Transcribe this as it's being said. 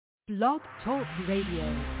Blog Talk Radio.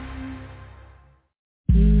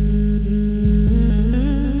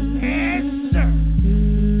 Yes, sir.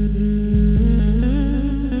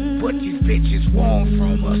 What these bitches want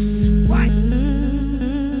from us? What?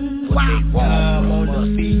 What they want from us?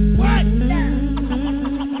 What?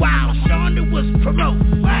 While Shonda was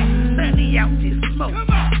promoted, what? Sunny out this smoke.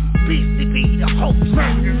 Beastie be the hope,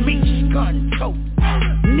 murder me, gun tote.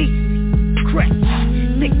 Niecy, Cratch,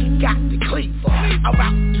 Nikki got the cleaver.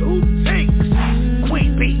 About two things,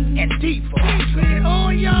 Queen Bee and Diva. Spend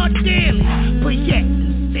all y'all daily, but yet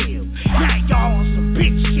and still. Now y'all on some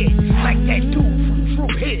big shit, like that dude from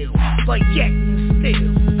Drew Hill. But yet and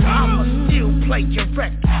still, I'ma still play your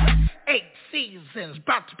record. 8 seasons,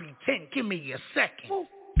 about to be 10, give me a second.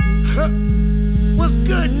 Huh? What's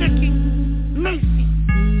good, Nikki? Macy?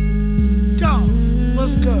 Dog,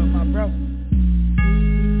 what's good, my bro?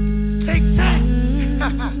 Take that.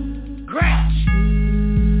 Gratch.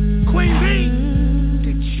 Queen Bee.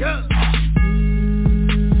 The Judge.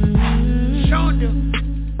 Shonda.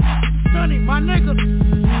 Sonny, my nigga.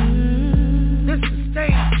 This is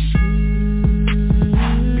stage.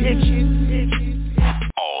 Bitches.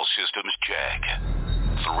 All systems check.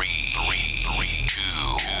 3,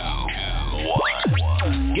 2,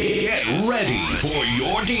 1. Get ready for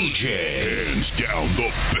your DJ. Hands down the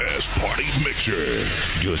best party mixer.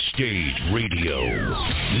 Your Stage Radio.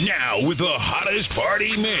 Now with the hottest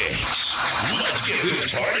party mix. Let's get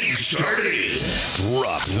this party started.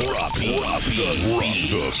 Drop the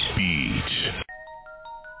beat.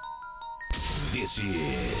 This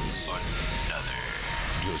is another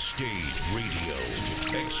Your Stage Radio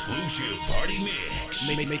exclusive party mix.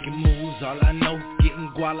 Making moves, all I know, getting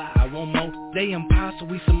guala, I want more. They imposter,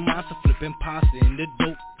 we some monster, flipping pasta in the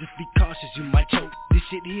dope. Just be cautious, you might choke. This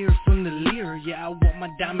shit here from the Lear, yeah, I want my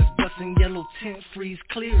diamonds busting, yellow tint, freeze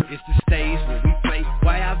clear. It's the stage where we play,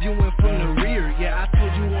 why I viewing from the rear. Yeah, I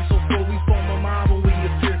told you once before, we form a mob when we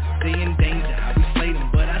appear. They in danger, how we slay them,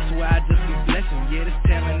 but I swear I just be blessing. Yeah, this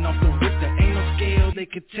talent off the rip, there ain't no scale they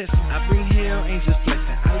could test. I bring hell, ain't just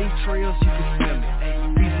flexing, I leave trails, you can smell me. Ay,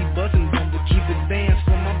 easy buzzing, bumble, keep it bands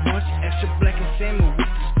for my bunch. Extra black and salmon with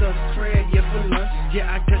the stuffed crab, yeah, for lunch.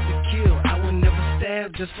 Yeah, I got the kill, I would never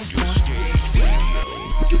stab just for fun.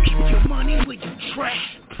 You keep your money where you trap.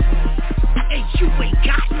 And you ain't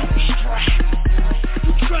got no strap.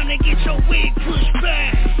 You tryna get your wig pushed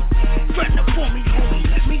back. Run up for me, homie,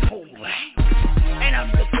 let me hold that. And I'm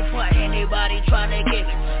looking for anybody tryna get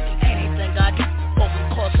it. Anything I do over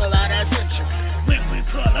the course of about a century. When we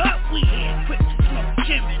pull up, we head quick to smoke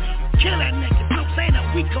chimney. Kill that nigga, no saying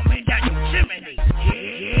that we coming down your chimney.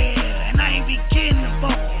 Yeah, and I ain't be getting the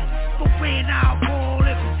ball. But when I'll call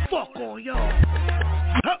if we fuck on y'all.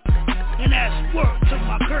 Huh. And that's word to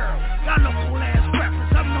my girl. Y'all local ass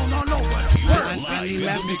rappers, I'm known all over the world. I ain't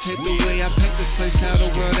laughing, take the way I paint this place out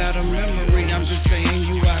of world, out of memory. I'm just saying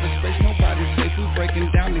you out of space, nobody's safe. We breaking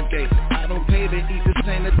down the gate. I don't pay to eat, this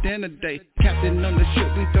ain't a dinner date. Captain on the ship,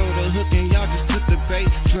 we throw the hook and y'all just took the bait.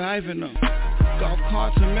 Driving them. Golf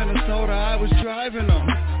carts in Minnesota, I was driving them.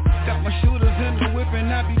 Got my shooters in the whip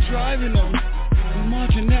and I be driving them. We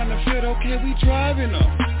marching down the field, okay, we driving them.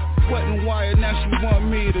 Wet and wired, now she want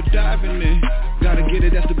me to dive in it. Gotta get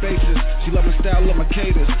it, that's the basis. She love my style, love my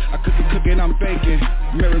cadence. I cook and I'm baking.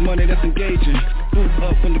 Marry money, that's engaging. Boot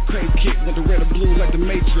up when the crate kick, with the red or blue like the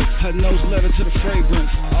Matrix. Her nose letter to the fragrance.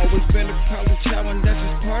 Always been a problem child and that's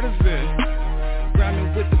just part of it.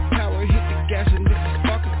 Grinding with the power, hit the gas and niggas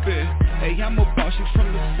spark a bit. Hey, I'm a boss, you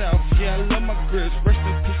from the south. Yeah, I love my grits. Rest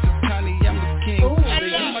in peace to Connie, I'm the king.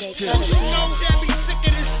 Stay on my tips. You know that be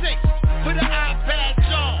sicker than sick. Put an iPad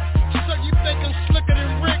on. So you think I'm slicker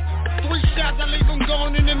than Rick? 3 shots, I leave him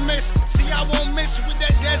going in the mist. See, I won't miss with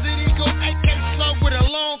that Desert Eagle AK slug with a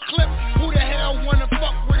long clip. Who the hell wanna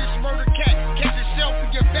fuck with this murder cat? Catch yourself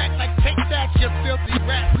in your back like take that, you filthy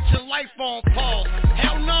rat. Put your life on pause.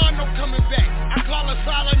 Hell no, no coming back. I call a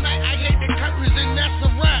solid night, I hate the curtains and that's a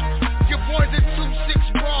wrap. Your boy's a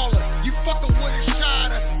 2-6 brawler. You fucking with a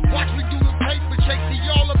shotter. Watch me do the paper chase, see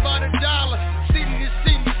all about $1. City to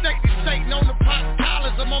city, state to state, known to pop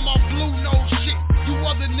collars. I'm on my blue nose shit. You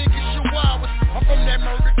other niggas chihuahuas. I'm from that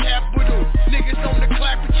murder capital. Niggas on the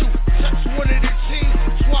clap at you. Touch one of the team,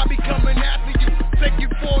 so I be coming after you. Take you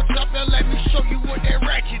for tough and let me show you what that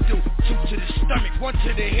ratchet do. 2 to the stomach, 1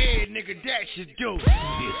 to the head, nigga, that should do. This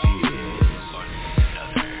is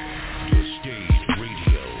another Your Stage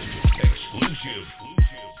Radio exclusive.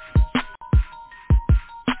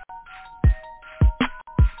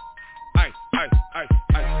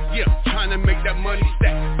 Yeah, trying to make that money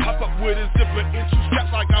stack. Pop up with a zipper and 2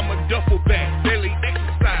 straps like I'm a duffel bag. Daily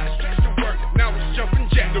exercise, stretch to work, now it's jumping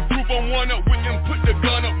jack. The proof on one up, we can put the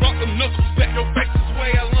gun up, rock the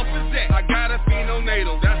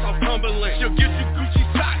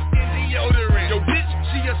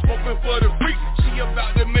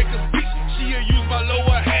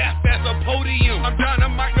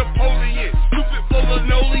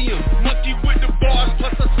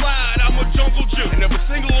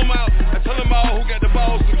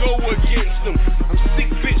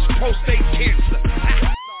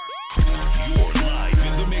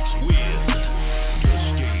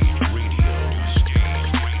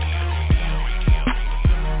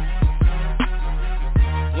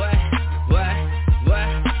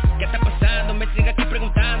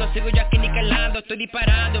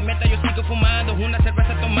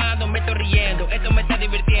esto me está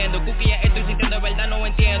divirtiendo. Cookie, estoy sintiendo de verdad, no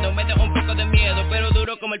entiendo. Me da un poco de miedo, pero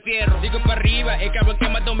duro como el fierro. Sigo para arriba, el cabrón que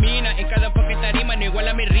más domina. En cada fucking tarima, no igual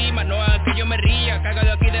a mi rima. No haga que yo me ría,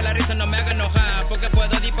 cagado aquí de la risa, no me haga enojar. Porque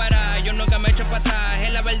puedo disparar, yo nunca me echo para atrás.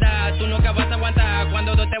 Es la verdad, tú nunca vas a aguantar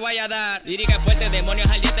cuando no te vaya a dar. Lírica fuerte, demonios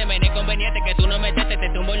al diente, me inconveniente que tú no metete. Te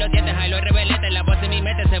tumbo los dientes, ay los rebeletes. La voz en mi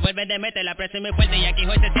mente se vuelve de mete. La presión es muy fuerte y aquí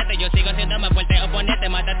hoy se siente. Yo sigo siendo más fuerte, oponente,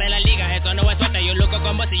 mátate en la liga. Eso no es suerte, yo loco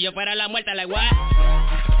con vos. Si yo fuera la muerte, like what?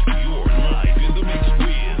 You're live in the mix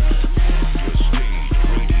with The Stage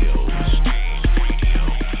Radio.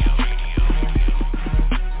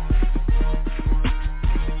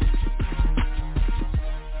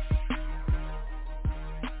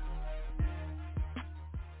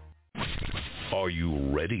 Are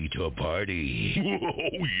you ready to party? Oh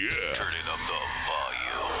yeah. Turning up the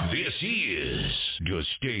volume. This is The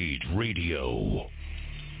Stage Radio.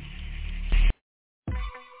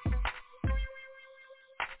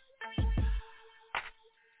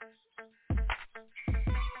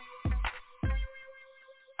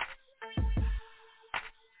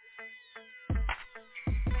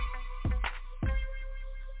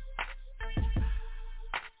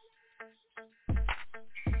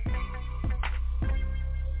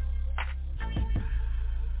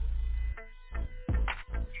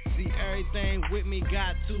 Everything with me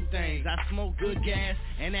got two things. I smoke good gas,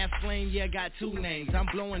 and that flame, yeah, got two names. I'm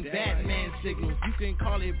blowing Batman signals, you can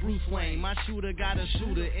call it Bruce Wayne. My shooter got a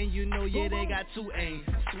shooter, and you know, yeah, they got two aims.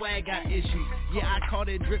 Swag got issues, yeah, I call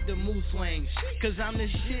it drip the moose swing. Cause I'm the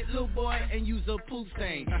shit, little boy, and use a poop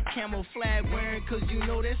stain. Camouflage wearing, cause you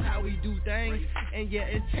know that's how we do things. And yeah,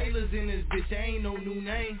 it's Taylor's in this bitch, ain't no new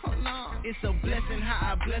name. It's a blessing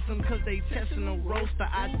how I bless them, cause they testing a roaster.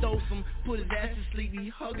 I dose him, put his ass to sleep, he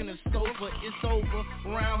hugging a sofa. It's over,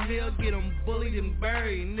 around here get him bullied and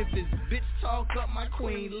buried. And if his bitch talk up my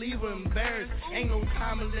queen, leave her embarrassed. Ain't no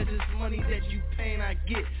time to let this money that you paying I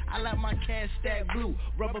get. I like my cash stack blue,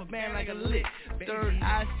 rubber band like a lick. Third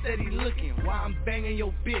eye steady looking while I'm banging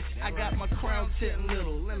your bitch. I got my crown tip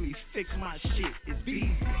little, let me fix my shit, it's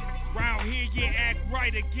easy. Round here you act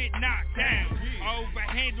right or get knocked down. I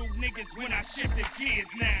overhandle niggas when I shift the gears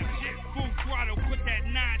now. Full throttle, put that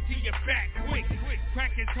 9 to your back quick.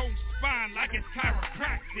 Crack his whole spine like it's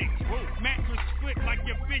chiropractic. Mattress flip like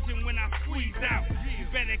your vision when I squeeze out. You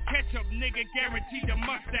better catch up, nigga, guaranteed to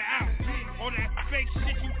muster out. All that fake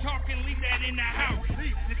shit you talking, leave that in the house.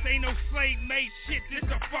 This ain't no slave-made shit, this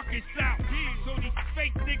the fucking South. So these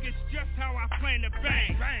fake niggas just how I plan to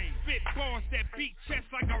bang. Spit balls that beat chest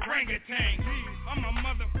like a orangutan. I'm a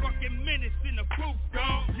motherfucking menace in the booth,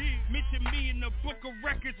 dog. Mention me in the book of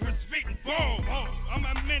records for spitting balls. I'm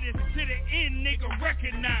a menace to the end, nigga,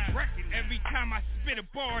 recognize. Every time I spit a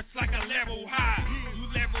bar, it's like a level high. You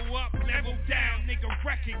level up, level down, nigga,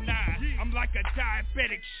 recognize. I'm like a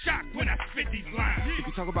diabetic shock when I spit these lines. If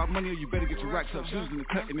you talk about money, you better get your racks up. Shoes in the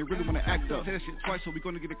cut and they really wanna act up. Say that shit twice, so we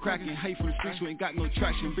gonna get it cracking. Hey, from the streets, you ain't got no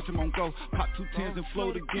traction. Bitch, I'm on go, pop 2 10s and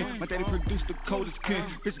float again. My daddy produced the coldest kin.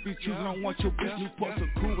 Bitch be choosing, I don't want your bitch. New parts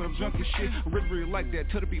are cool, but I'm drunk as shit. I'm really like that,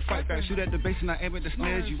 tell the beat fight back. Shoot at the bass and I aim at the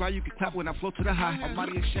snares. You right, you can clap when I flow to the high. I'm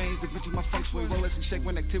mighty ashamed, the bitch is my funk sway. Rolex and shake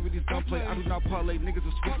when activities don't play. I do not parlay, niggas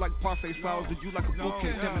are switch like parfait. Styles to you like a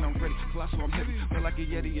bouquet. Damn it, I'm ready, colossal, I'm heavy. Feel like a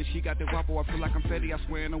Yeti and she got the wapo. I feel like I'm Fetty. I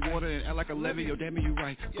swear in the water and act like a levy. Yo, damn it, you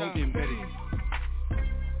right. Go get Betty.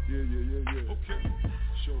 Yeah. Okay.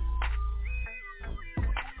 Sure.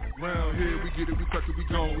 Round here, we get it, we crack it, we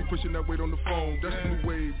gone. We pushing that weight on the phone. That's the new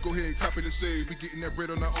wave. Go ahead, copy the save. We getting that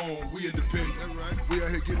bread on our own. We independent. We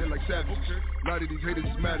out here getting it like savages. A lot of these haters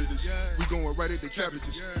is mad at us. We going right at their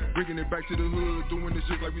cabbages. Bringing it back to the hood, doing this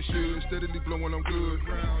shit like we should. Steadily blowing on good.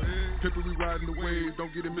 Paper, we riding the wave.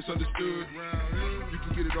 Don't get it misunderstood. You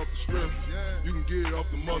can get it off the strip. You can get it off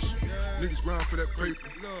the muscle. Niggas grind for that paper.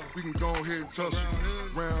 We can go ahead and tussle.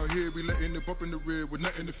 Round here, we letting it bump in the rear with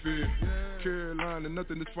nothing to fear. Carolina,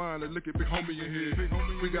 nothing is fine. Let's look at big homie in here.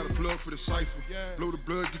 We got a plug for the cipher. Blow the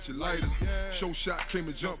blood, get your lighter. Show shot came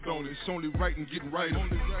and jumped on it. It's only right and getting righter.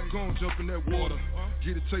 Go and jump in that water.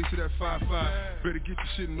 Get a taste of that 5-5. Better get your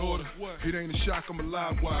shit in order. It ain't a shock, I'm a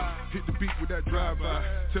live wire. Hit the beat with that drive-by.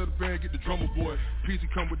 Tell the band, get the drummer boy. Peasy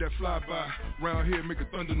come with that fly-by. Round here, make a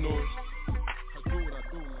thunder noise. I do what I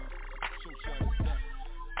do, man. Show shot is that.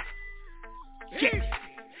 Yeah.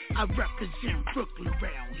 I represent Brooklyn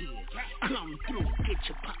around here. Come through, get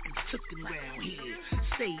your pockets cooking around here.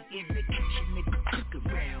 Stay in the kitchen, nigga,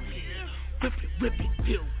 cooking around here. Whip it,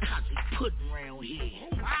 Bill Cosby pudding around here.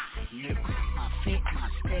 Nigga, my fit, my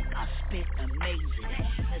stick, I spit amazing.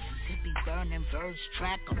 Mississippi burning verse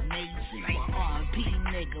track amazing. My R&B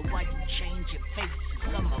nigga, why you change your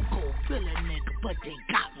faces? I'm a cold filler nigga, but they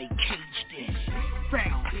got me caged in.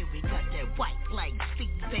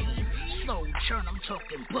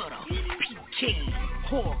 talking butter. Pecan,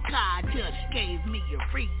 poor God just gave me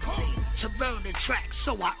a reason to burn the track,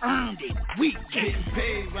 so I earned it. Weekend. Getting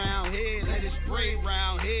paid round here, let it spray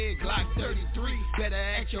round here. Glock 33, better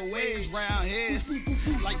act your ways round here.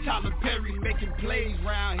 Like Tyler Perry making plays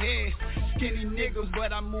round here. Skinny niggas,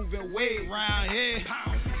 but I'm moving weight round here.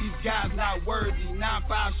 These guys not worthy,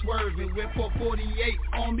 9-5 swerving with 448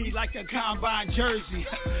 on me like a combine jersey.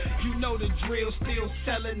 You know the drill, still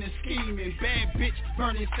selling and scheming. Bad bitch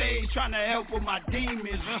burning sage, trying to help with my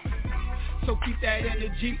demons. So keep that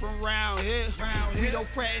energy from round here. We don't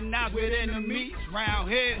fraternize with enemies round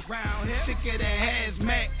here. Sicker than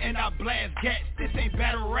hazmat and I blast gas. This ain't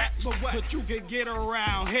battle rap, but you can get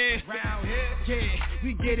around here. Yeah,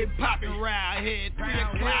 we get it poppin' round here. 3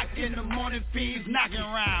 o'clock in the morning, fiends knocking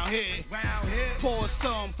round here. Pour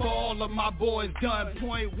some for all of my boys done.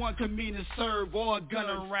 .1 can mean to serve or a gun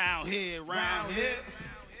around here.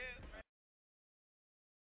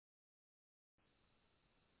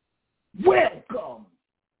 Welcome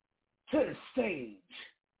to the stage.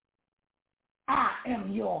 I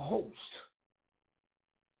am your host,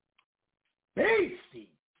 Beastie.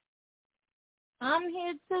 I'm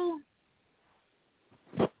here too.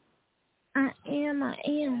 I am.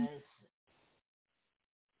 Yes.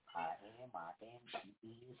 I am.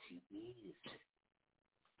 She is.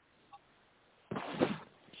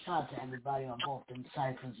 Shout out to everybody on both them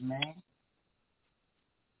ciphers, man.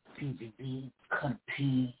 PPB, Cut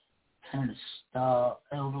P, Turn the Star,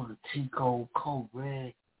 Elder the Tico, Code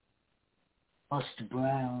Red, Buster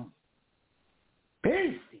Brown,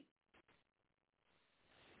 Beastie,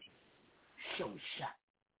 Show Shot.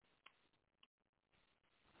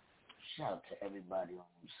 Shout out to everybody on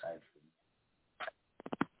the cypher.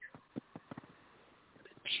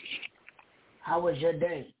 How was your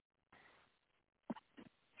day?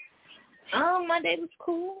 My day was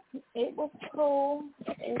cool. It was cool.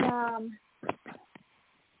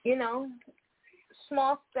 You know,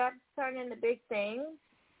 small steps turn into big things.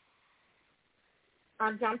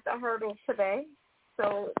 I jumped a hurdle today,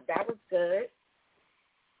 so that was good.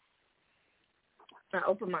 I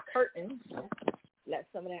opened my curtains, let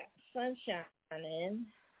some of that sunshine in.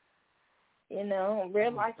 You know,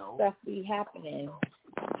 real life stuff be happening.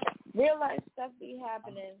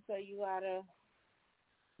 So you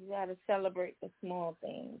gotta celebrate the small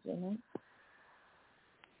things, you know.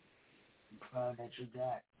 I'm proud that you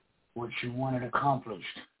got what you wanted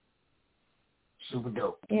accomplished. Super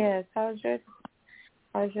dope. Yes, how's your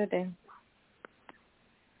day?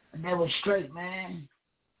 And that was straight, man.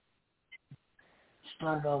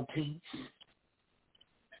 Started off peace.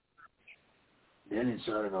 Then it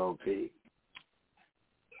started off peace.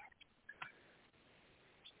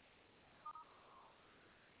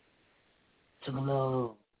 Took a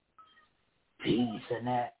little peace and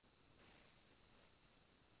that.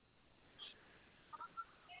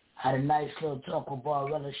 Had a nice little talk with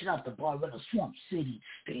Barrella. Shout out to Barrella, Swamp City,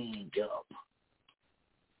 stand up.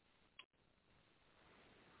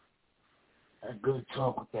 A good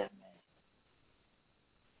talk with that man.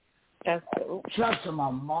 That's cool. Shout out to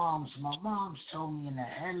my moms. My moms told me in the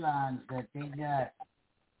headlines that they got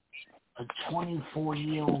a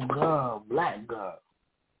 24-year-old girl, black girl,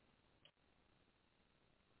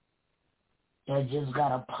 that just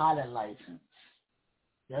got a pilot license.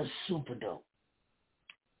 That's super dope.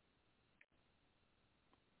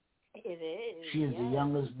 It is. She is the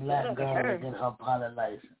youngest black girl to get her pilot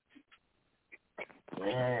license.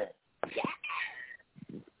 Yeah.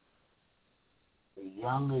 The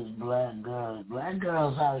youngest black girls. Black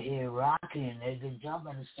girls out here rocking. They can jump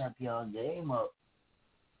and step your game up.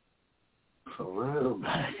 For real,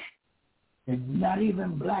 man. It's not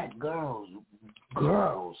even black girls.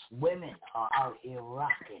 Girls, women are out here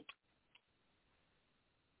rocking.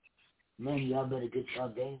 Men, y'all better get your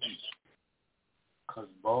game. Because,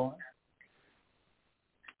 boy,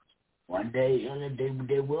 one day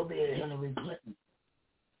there will be a Hillary Clinton.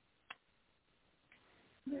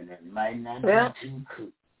 And it might not be too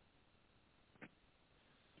cool.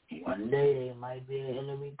 One day there might be a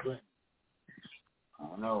Hillary Clinton. I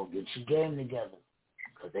don't know. Get your game together.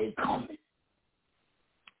 Because they coming.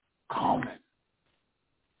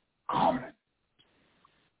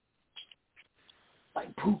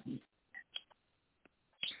 Like Putin.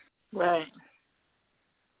 Right.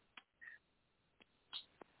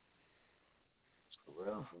 For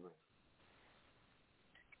real.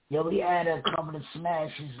 Yo, we had a couple of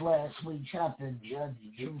smashes last week. Shout out to Judge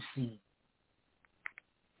Juicy.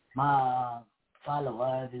 My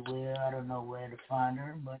follower everywhere. I don't know where to find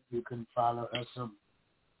her, but you can follow her some.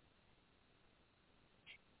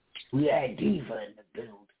 We had Diva in the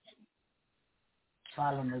building.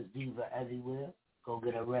 Follow Miss Diva everywhere. Go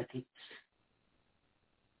get her records.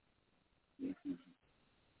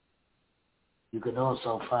 You can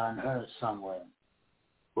also find her somewhere,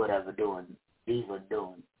 whatever Diva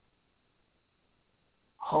doing.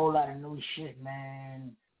 Whole lot of new shit,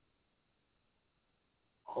 man.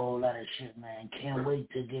 Whole lot of shit, man. Can't wait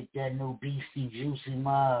to get that new Beastie Juicy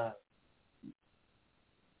Mar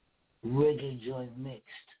reggae joint mixed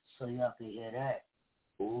so y'all can hear that.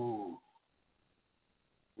 Ooh.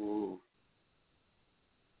 Ooh.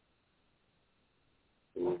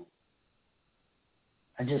 Ooh.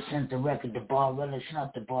 I just sent the record to Barrella. Shout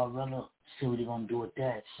out to Barrella. See what he gonna do with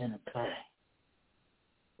that. Send it back.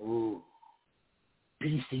 Ooh.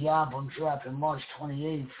 Beastie album dropping March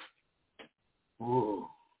 28th. Ooh.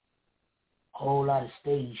 Whole lot of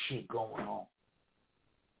stage shit going on.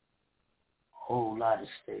 Whole lot of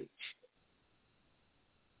stage.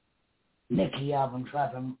 Nicki album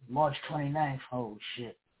dropping March 29th. Oh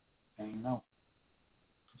shit. I ain't know.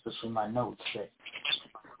 That's what my notes say.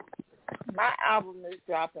 My album is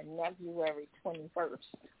dropping February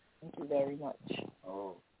 21st. Thank you very much.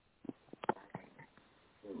 Oh.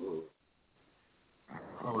 Ooh.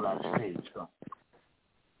 Whole lot of stage going.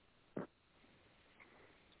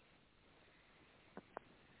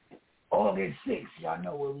 August 6th, y'all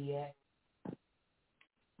know where we at.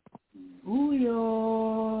 Ooh,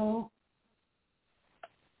 yo.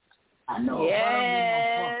 I know if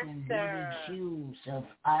I don't get no fucking BBQs, if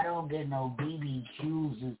I don't get no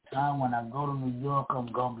BBQs this time when I go to New York,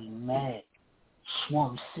 I'm gonna be mad.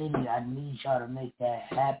 Swamp City, I need y'all to make that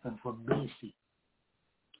happen for Beastie.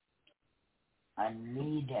 I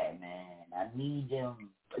need that, man. I need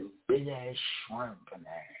them big ass shrimp in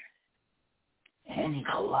there. Henny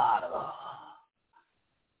Colada.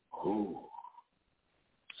 Ooh.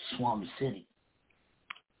 Swamp City.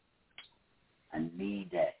 I need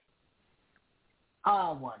that. I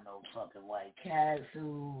don't want no fucking White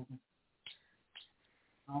Castle.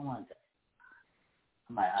 I don't want that.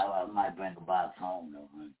 I might bring a box home though,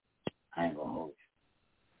 man. I ain't gonna hold you.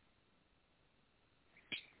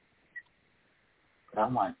 But I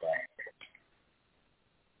want that.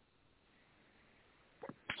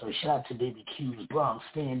 So shout out to BBQ's Bronx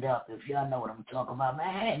Stand Up. If y'all know what I'm talking about,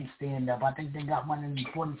 Manhattan Stand Up. I think they got one in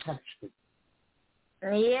 42nd Street.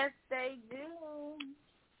 Yes, they do.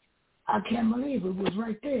 I can't believe it was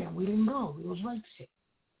right there. We didn't go. It was right there.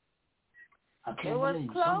 I can't believe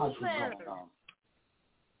so much was going on.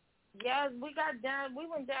 Yes, we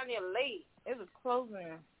went down there late. It was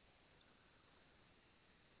closing.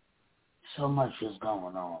 So much was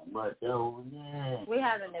going on, but oh yeah. We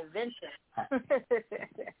had an adventure.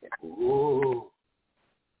 Ooh,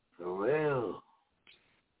 for real.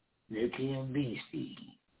 Nicki and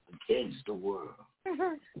Beastie against the world.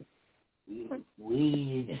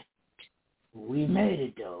 we made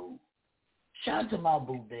it though. Shout out to my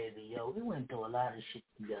boo baby, yo. We went through a lot of shit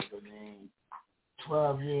together, man.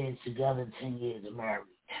 12 years together, 10 years married.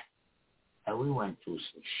 And we went through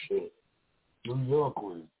some shit. New York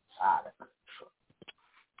was out of control.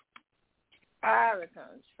 Out of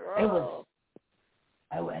control.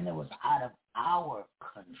 And it was out of our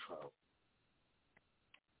control.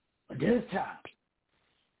 But this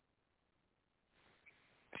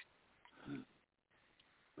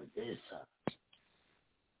time,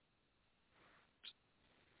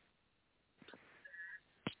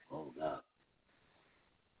 oh God,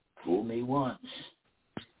 fool me once,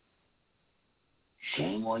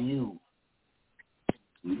 shame on you.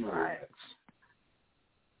 You know right.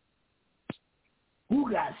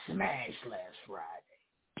 Who got smashed last Friday?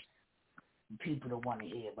 People don't want to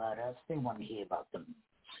hear about us. They want to hear about them.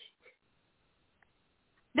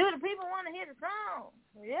 Dude, the people want to hear the song.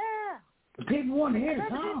 Yeah. The people want to hear the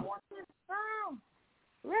song. People want to hear the song.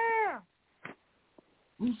 Yeah.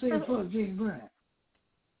 Who said fuck James Brown?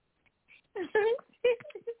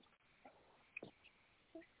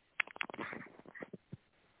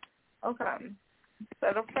 Okay. So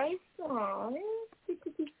the first song.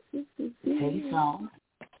 Hey song.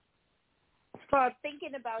 It's called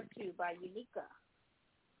Thinking About You by Unica.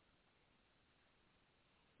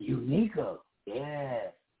 Unica,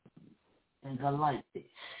 yeah. And I like this.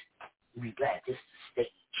 We got this the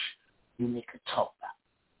stage. Unica talk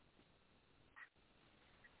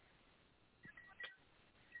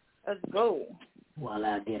about. Let's go. While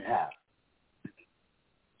I get out.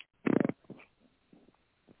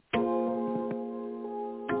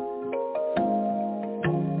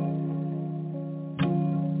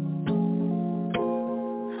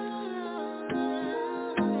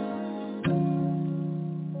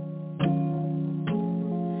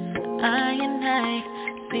 I and I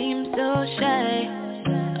seem so shy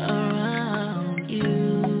around you.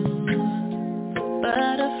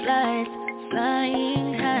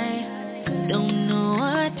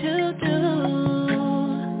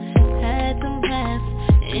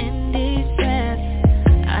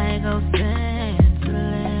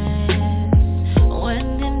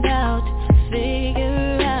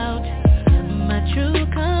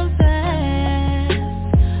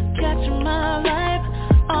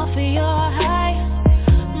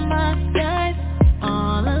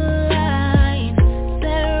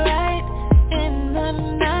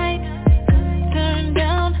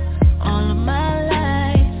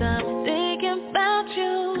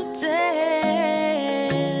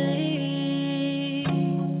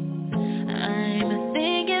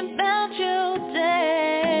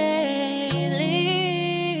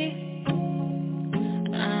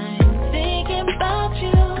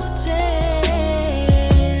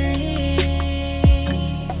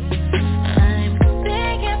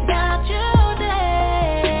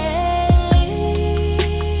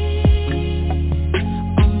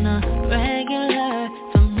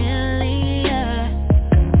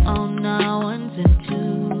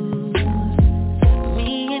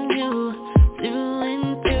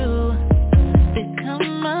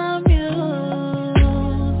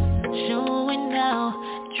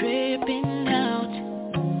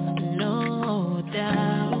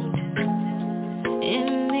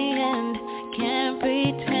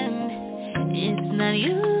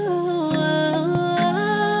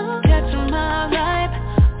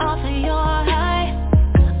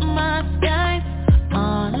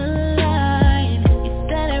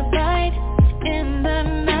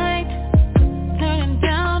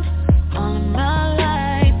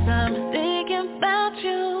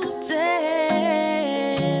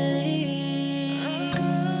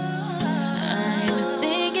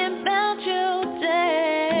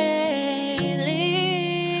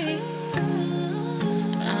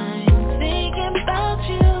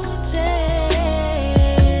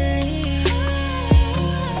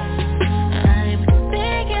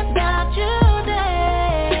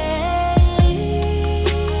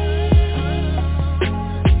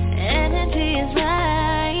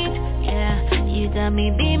 got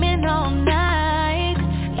me beaming all night.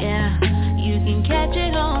 Yeah, you can catch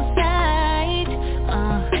it on sight.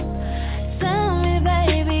 Tell me,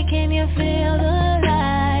 baby, can you feel the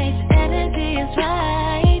light? Energy is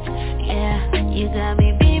right. Yeah, you got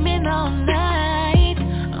me beaming all night.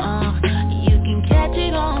 You can catch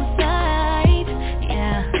it on sight.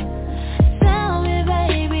 Yeah, tell me,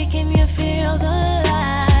 baby, can you feel the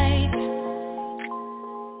light?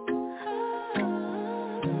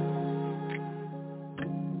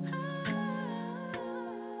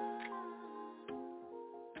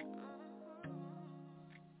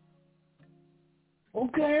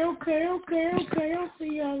 Okay. I'll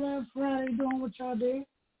see y'all last Friday doing what y'all did.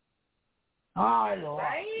 All right, Lord.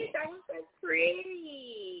 Right? That was so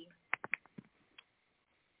pretty.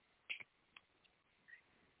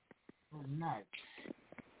 Nice.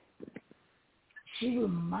 She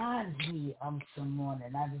reminds me of someone,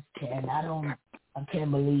 and I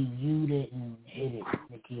can't believe you didn't hit it,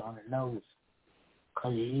 Nikki, on the nose,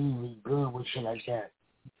 because you're usually good with shit like that.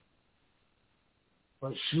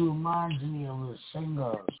 But she reminds me of a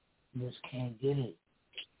singer. Just can't get it.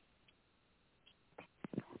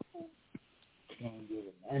 Can't get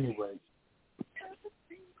it. Anyway,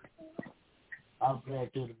 I'll play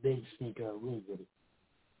it through the big speaker. We'll get it.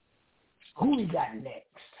 Who we got next?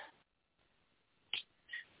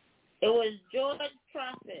 It was George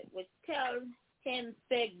Prophet with Tell Him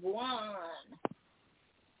Seguan.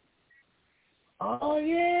 Oh,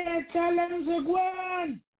 yeah, Tell Him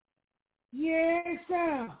Seguan. Yes,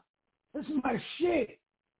 sir. This is my shit.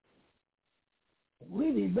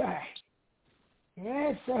 We'll be back.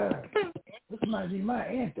 Yes, sir. This might be my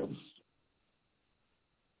anthem.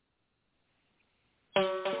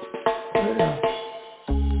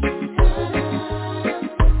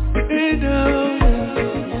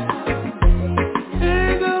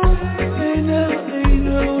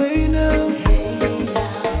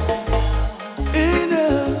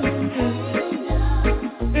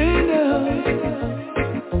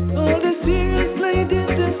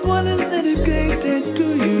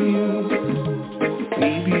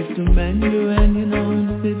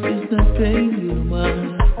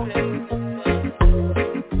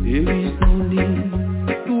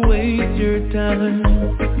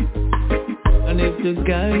 And if the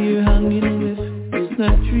guy you're hanging with is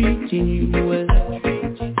not treating you well,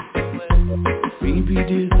 maybe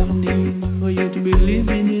there's no need for you to be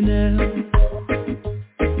living in hell.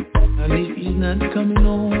 And if he's not coming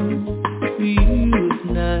home for you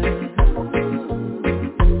tonight,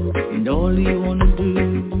 and all you wanna do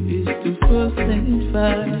is to fuss and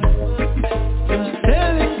fight, just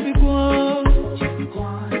tell him to go on,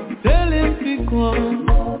 tell him to go on.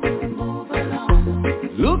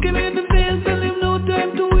 Look him in the face, tell him no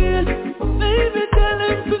time to waste. Baby, tell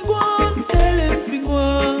him to go on, tell him to go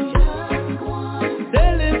on.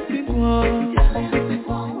 Tell him to go on.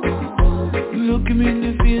 Look him in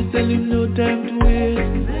the face, tell him no time to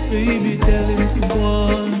waste. Baby, tell him to go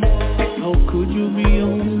on. How could you be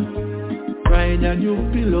home, crying on your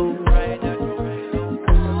pillow,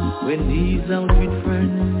 when he's out with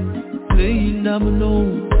friends, playing domino,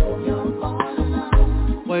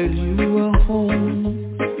 while you are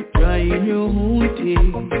home, trying your own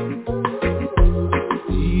thing.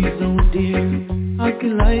 He's out there,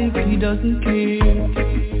 acting like he doesn't care,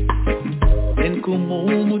 then come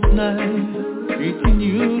home at night, treating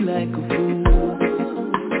you like a fool.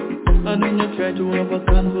 And when you try to have a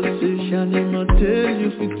conversation, he'll not tell you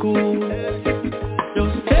to go.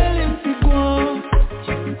 Just tell him to go on,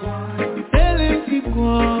 tell him to go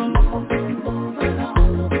on.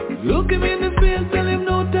 Look him in the face, tell him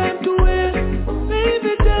no time to waste.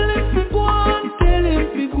 Baby, tell him to go on, tell him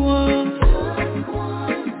to go on.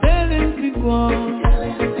 Tell him to go on.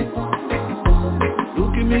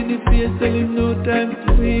 Look him in the face, tell him no time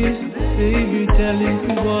to waste. Baby, tell him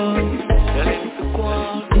to go on, tell him to go on.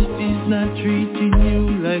 If he's not treating you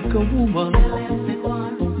like a woman,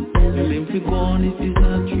 tell him to go on. If he's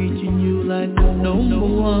not treating you like the number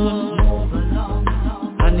one,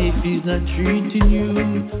 and if he's not treating you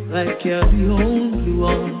like you're the only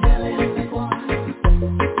one,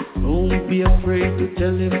 don't be afraid to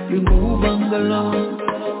tell him to move on along.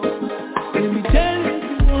 Let me tell him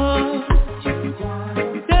to go on,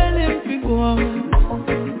 tell him to go on.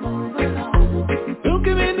 Look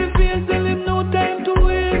him in the face, tell him no time to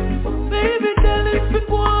waste. Baby, tell him to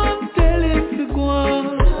go on, tell him to go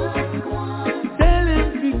on. Tell him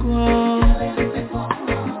to go on.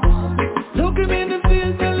 Look him in the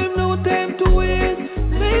face, tell him no time to waste.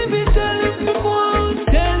 Baby, tell him to go on,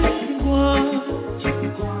 tell him to go on.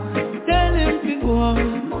 Tell him to go on.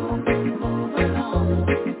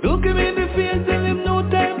 Look him in the face, tell him no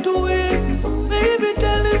time to waste. Baby,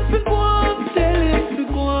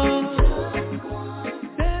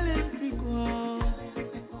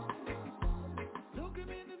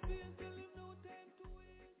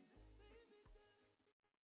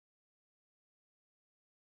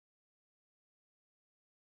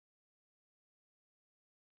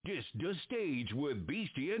 This the stage with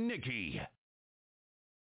Beastie and Nikki.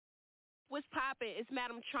 What's poppin'? It's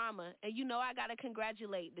Madam Trauma, and you know I gotta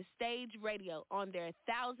congratulate the Stage Radio on their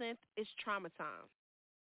 1000th It's Trauma Time.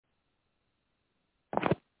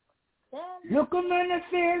 Look him in the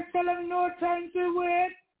face, tell him no time to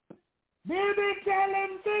wait. Baby, tell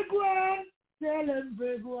him big one. Tell him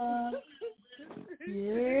big one.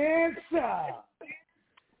 Yes, sir.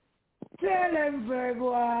 Tell him big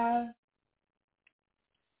one.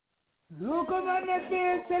 Look him in the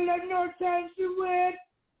face, tell him no time to wait.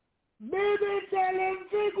 Baby, tell him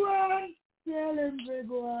big one. Tell him big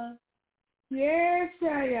one. Yes,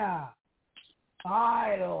 sir.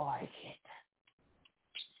 I like it.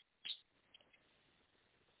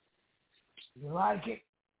 You like it?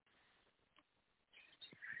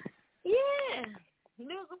 Yeah.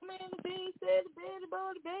 Look at man, the bee said the baby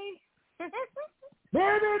about the baby.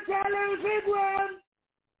 Baby, tell him big one.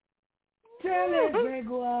 Tell him big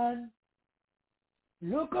one.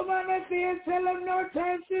 Look him on the face, tell him no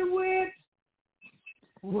time to wait.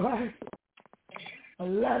 What? A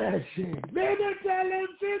lot of shit. Baby, tell him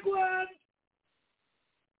big one.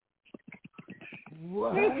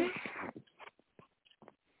 What?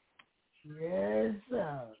 Yes,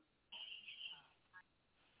 sir.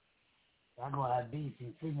 I'm going to have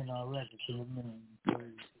BC singing on record to the moon.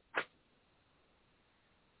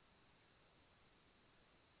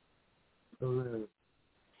 For real.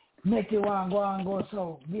 Make you want to go and go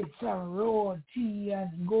so get some raw tea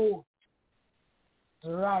and go.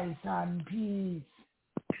 Rice and peas.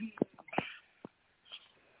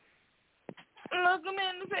 Look him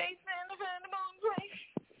in the face and the face.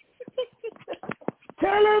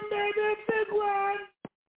 Tell him baby big one.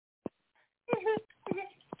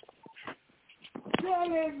 Tell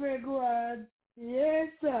him big one. Yes,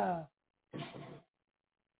 sir.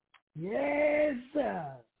 Yes,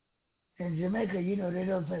 sir. In Jamaica, you know, they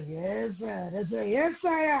don't say yes, sir. They say yes,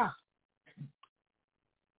 sir.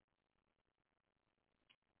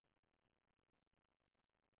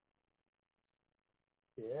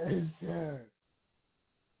 Yes, sir.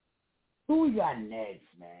 Who we got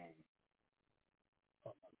next, man?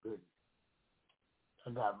 Oh, my goodness. I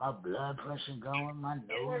got my blood pressure going, my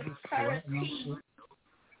nose is sweating and shit.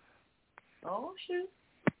 Oh, shoot.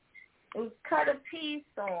 It was Cutter P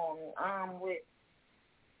song with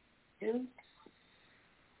Deuce.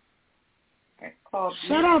 That's called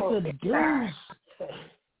Shout out to the Deuce.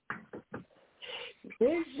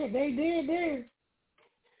 They did this.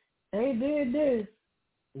 They did this.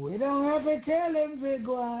 We don't have to tell him, big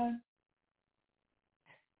one.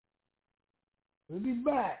 We'll be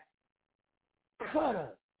back.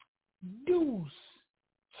 Cutter, Deuce,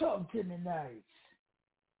 talk to me nice.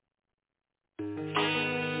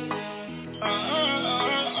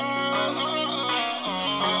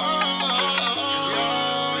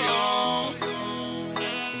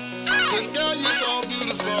 Girl, you're so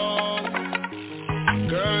beautiful.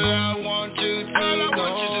 Girl, I want you to know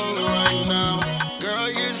right now. Girl,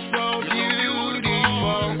 you're so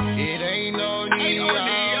beautiful. It ain't no need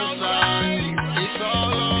outside. It's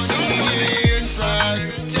all on the inside.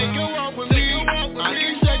 Take a walk with me. I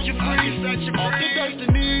can set you free. Off the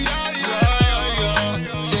destiny.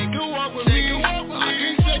 Take a walk with me. I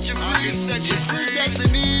can set you free.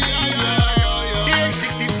 Destiny.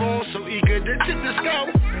 DX64, so eager to tip the scope.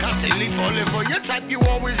 Constantly falling for your type, you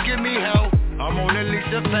always give me hell. I'm on at least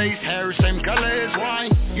the face, hair same color as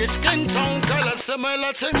wine. Your skin tone color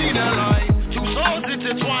similar to Nina Line. Two souls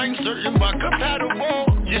intertwined, certain but compatible.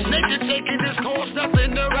 Just nature taking this course,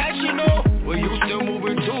 nothing irrational. Well, you still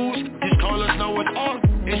moving tools, just call us know it's on.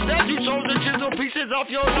 Instead you chose to chisel pieces off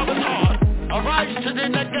your lover's heart. A rise to the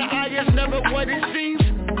neck, the eye is never what it seems.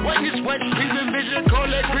 When you sweat, creeping vision,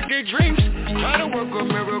 call it cricket dreams. Try to work a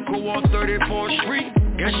miracle on 34th Street.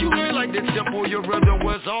 Guess you ain't like the temple, your rhythm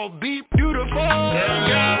was all beat beautiful.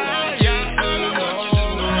 Yeah,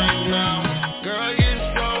 right now. Girl, you're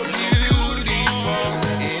so beautiful.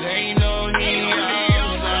 It ain't no need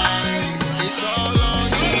outside. It's all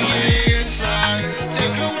on the inside.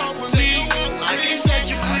 Take a walk with me. I can set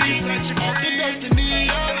you free. Off the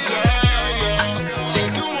destiny.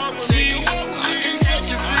 Take a walk with me. I can set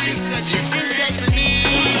you free. Destiny.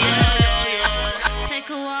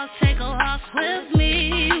 Take a walk with me.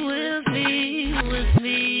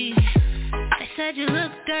 They said you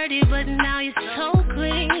look dirty, but now you're so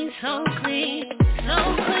clean, so clean,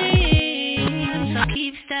 so clean. So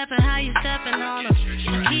keep stepping how you stepping on them.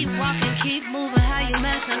 Keep walking, keep moving how you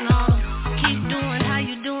messing on them. Keep doing how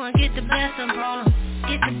you doing, get the best up on them.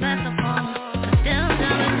 Get the best up on them. But damn,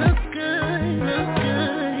 it look good, look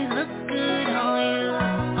good, look good on you,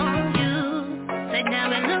 on you. Say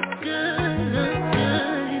damn, it look good, look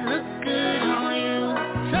good.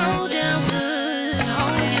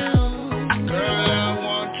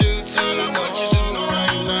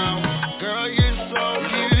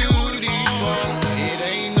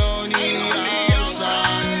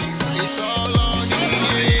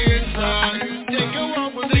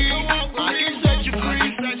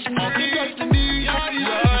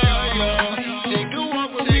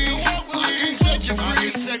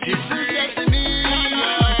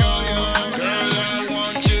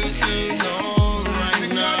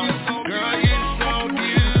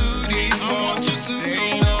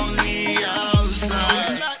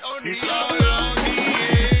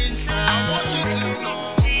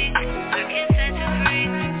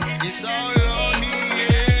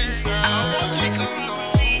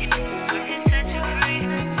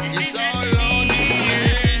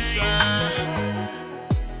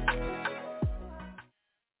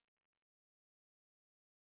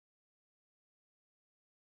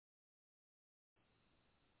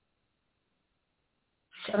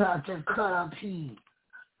 Shout out to Cutter P.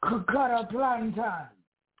 Cutter Plantain.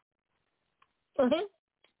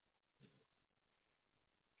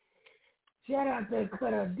 Shout out to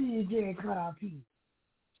Cutter DJ Cutter P.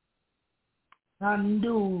 And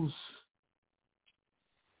Deuce.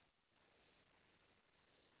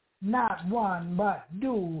 Not one, but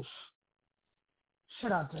Deuce.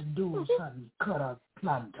 Shout out to Deuce and Cutter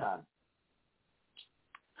Plantain.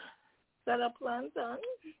 Cutter Plantain.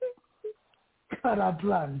 Cutter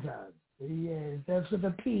Plantain. Yes, that's with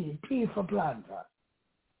the P. P for plantain.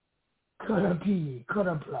 Cutter P.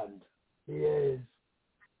 Cutter Plantain. Yes.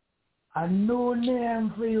 A new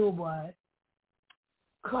name for you, boy.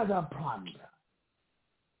 Cutter Plantain.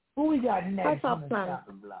 Who we got next on the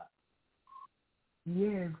chopping block?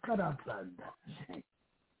 Yes, Cutter Plantain.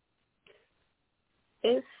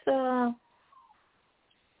 It's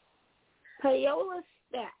Payola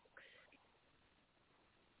Stacks.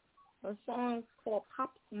 The song's called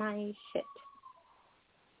Pop My Shit.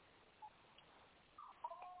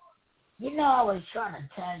 You know I was trying to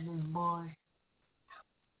tag this boy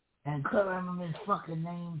and couldn't remember his fucking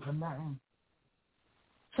name for nothing.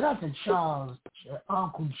 Shout out to Charles,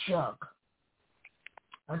 Uncle Chuck.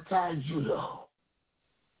 I tagged you though.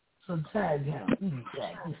 So tag him. He's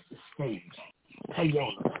back. It's the stage.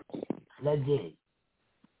 Payola. Let's get it.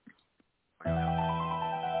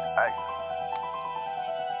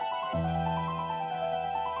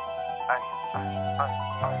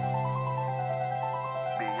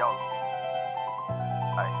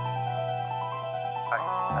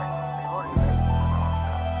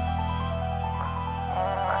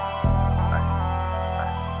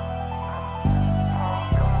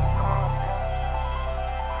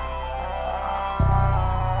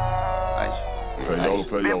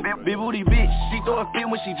 Big booty bitch, she throw a fit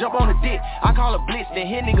when she jump on the dick. I call her blitz, then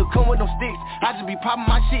hit nigga come with no sticks. I just be popping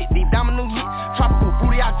my shit, deep diamond new hit. Tropical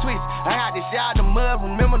fruity, I twist. I got this shit out the mud,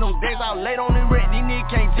 remember them days I was late on the rent. These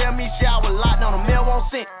niggas can't tell me shit, I was locked on the mail won't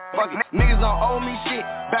send. Fuck it, niggas don't owe me shit,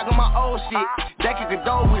 back on my old shit. That kick the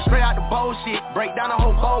door with straight out the bullshit. Break down the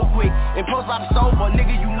whole bowl quick, and post out the sober,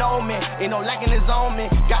 nigga you know me. Ain't no lacking his own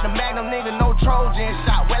man. Got the magnum nigga, no Trojan.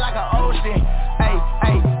 Shot wet like an ocean. Ay,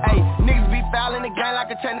 ay, ay, niggas be foul in the game like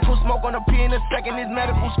a technical. Smoke on the P in a second, this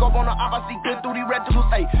medical scope on the op, I see good through these reticles.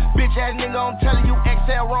 Ay, bitch ass nigga, I'm telling you,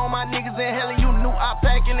 exhale wrong, my niggas inhaling you. New op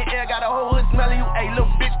pack in the air, got a whole hood smelling you. Ay, little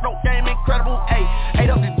bitch, no game, incredible. Ay, ate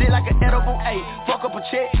up the dick like an edible. Ay, fuck up a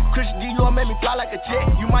check, Christian Dior made me fly like a jet.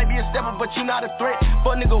 You might be a stepper, but you not a threat.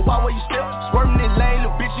 Fuck nigga, why would you step? Swerving this lane,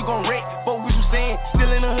 little bitch, you gon' wreck. Fuck what you saying, still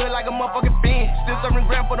in the hood like a motherfucking fin. Still serving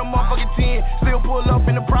grand for the motherfucking 10. Still pull up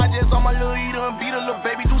in the projects on my little eater and beat a little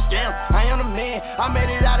baby do scam. I am the man, I made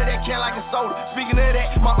it out of that can like a soda. Speaking of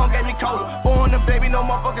that, my uncle gave me cola. Born the baby, no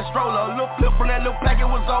motherfucking stroller. A little flip from that little plaque, it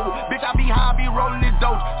was over. Bitch, I be high, I be rolling this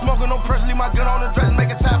dope. Smoking no pressure, leave my gun on the dress.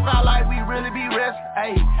 Make it time fly like we really be rest.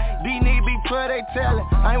 Ayy, these niggas be 12, they tellin'.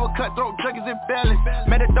 I ain't with cutthroat junkies and fellas.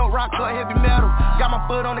 Made a dope rock cut heavy metal. Got my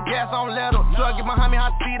foot on the gas, on let up. Drug get behind me,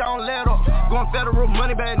 hot speed, on let up. Going federal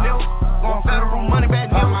money bad nigga. Going federal money bad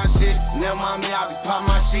nigga. Pop my shit, never mind me, I be pop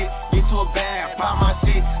my shit. Get to a bag, pop my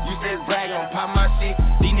shit. You said brag, on pop my shit.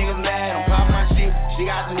 These niggas mad, on pop my shit. She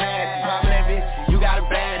got some ass, pop that bitch. You got a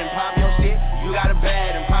bad and pop your shit. You got a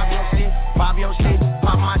bad and pop your shit. Pop your shit,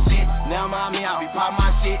 pop my shit. Never mind me, I be pop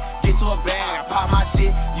my shit. Get to a bag, pop my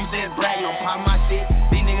shit. You said brag, on pop my shit.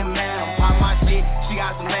 These niggas mad, on pop my shit. She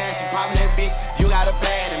got some ass, she poppin' that bitch. You got a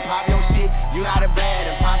bad and pop your shit. You got a bad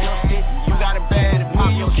and pop your shit. You got a bad and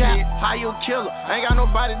pop your shit. How you a killer? I ain't got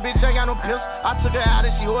nobody, bitch, I ain't got no pills. I took her out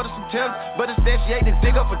and she ordered some tenders, but instead she ate this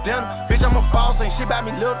dick up for dinner. Bitch, I'm a boss, ain't shit about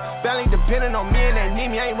me little. Belly depending on me and that need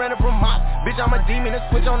me, I ain't running from mine. Bitch, I'm a demon, and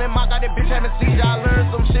switch on that mock. Got that bitch having seizure, I learned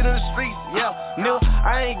some shit in the streets. Yeah, nigga,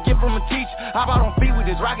 I ain't get from a teacher. Hop out on feet with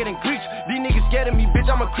this rocket and creech. These niggas scared of me, bitch,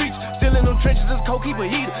 I'm a creech. Still in them trenches, this coke keep a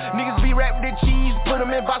heater. Niggas be wrapped with cheese, put them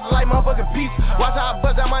in boxes like motherfucking piece. Watch how I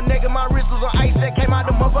bust out my neck and my wrist was on ice that came out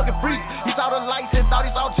the motherfucking freeze. He saw the lights and thought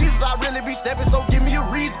he saw Jesus. I really be stepping, so give me a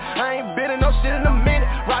reason. I ain't been in no shit in a minute.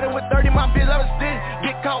 Riding with 30, my bitch love a stick.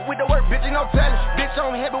 Get caught with the work, bitch, ain't no telling. Bitch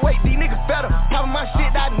on heavyweight, these niggas better. Poppin' my shit,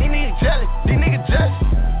 that niggas jealous. These niggas jealous.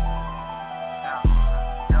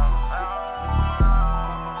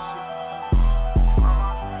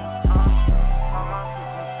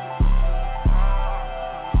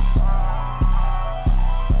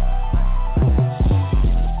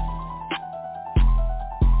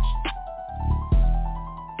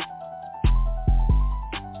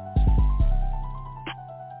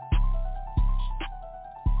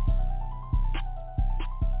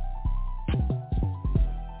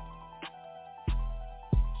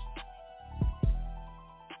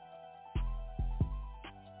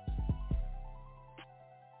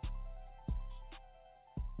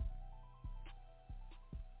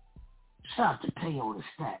 Shout out to Payola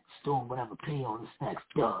Stacks, doing whatever Payola Stacks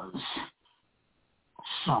does.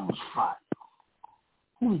 Song was fire.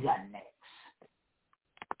 Who we got next?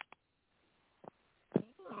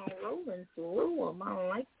 Rolling through them. I don't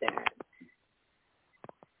like that.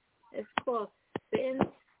 It's called Spin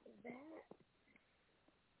That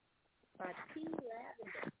by T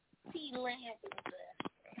Lavender. T Lavender.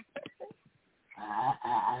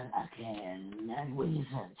 I can't. What you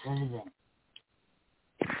said? Say it again.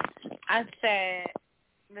 I said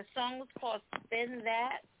the song was called Spin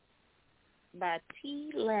That by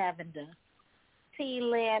T Lavender. T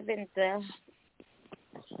Lavender.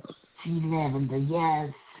 T Lavender,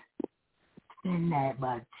 yes. Spin That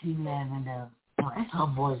by T Lavender. Oh, that's her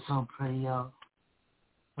voice so pretty, yo.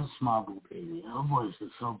 That's Marble, baby. Her voice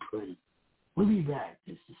is so pretty. We'll be back.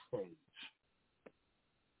 It's the stage.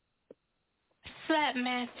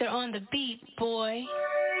 Slapmaster on the beat, boy.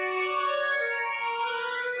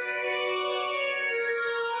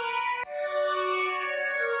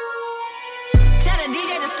 Tell the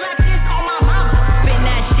DJ to slap this on my mama. Spin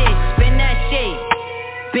that shit, spin that shit.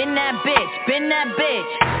 Spin that bitch, spin that bitch.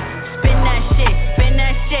 Spin that shit, spin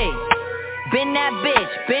that shit. Spin that bitch,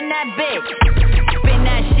 spin that bitch. Spin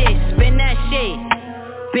that shit, spin that shit.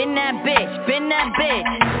 Spin that bitch, spin that bitch.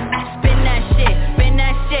 Spin that shit, spin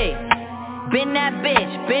that shit. Spin that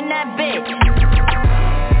bitch, spin that bitch.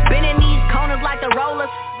 Been in these corners like the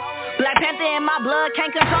rollers. Black Panther in my blood,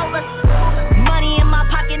 can't control us. Money in my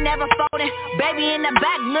pocket, never folding. Baby in the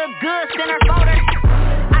back, look good, center folder.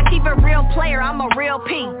 I keep a real player, I'm a real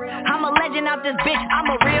P. I'm a legend out this bitch,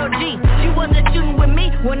 I'm a real G. You wasn't shooting with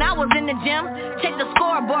me when I was in the gym. Check the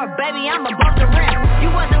scoreboard, baby, I'm above the rim.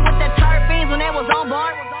 You wasn't with the turf fiends when they was on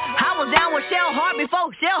board. I was down with Shell Hard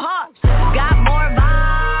before Shell Hard. Got more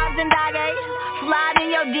vibes than Dage. Slide in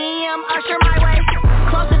your DM, usher my way.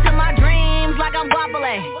 Closer to my dreams like I'm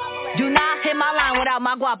Guapole. Do not hit my line without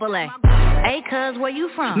my Guapole. Hey, cuz, where you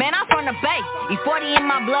from? Man, I'm from the Bay. E40 in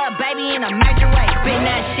my blood, baby, in a major way. Spin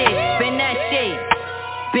that shit, spin that shit.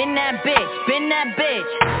 Spin that bitch, spin that bitch.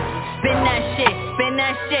 Spin that shit, spin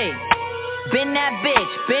that shit. Spin that bitch,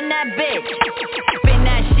 spin that bitch. Spin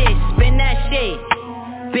that shit, spin that shit.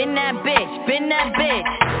 Spin that bitch, spin that bitch.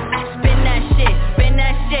 Spin that shit, spin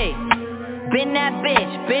that shit. Spin that bitch,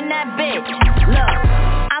 spin that bitch. Look,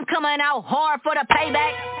 I'm coming out hard for the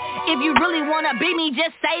payback. If you really wanna beat me,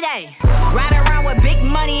 just say that. Ride around with big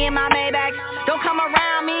money in my Maybach. Don't come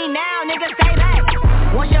around me now, nigga, stay back.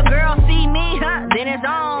 Once your girl see me, then it's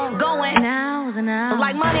on. Going now,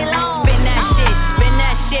 like money long. Spin that shit, spin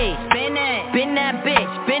that shit. Spin that, spin that bitch,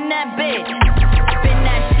 spin that bitch. Spin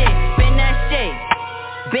that shit, spin that shit.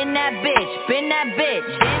 Spin that bitch, spin that bitch.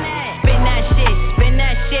 Spin that shit, spin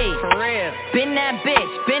that shit. For real. Spin that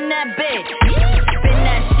bitch, spin that bitch. Spin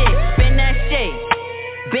that shit, spin that shit.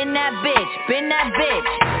 Spin that bitch, spin that bitch.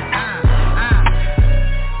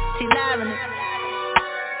 T11.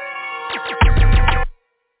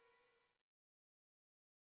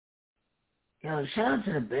 Yo, shout out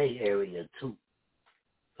to the Bay Area, too,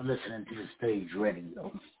 for listening to the stage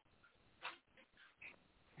radio.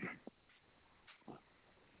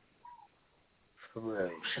 For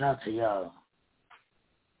real, shout out to y'all.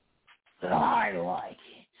 But I like it.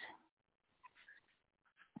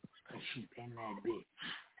 Cause she been that bitch.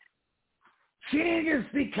 She ain't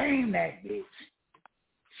just became that bitch.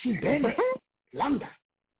 She been it longer.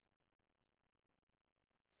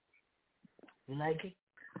 You like it?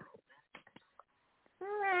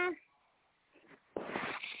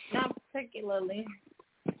 Not particularly.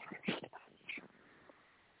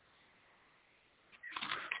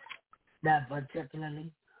 Not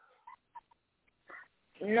particularly?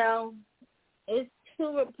 No. It's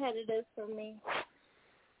too repetitive for me.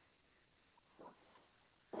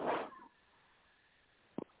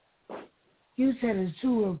 You said it's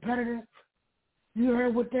too repetitive? You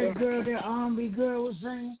heard what that girl, that R&B girl was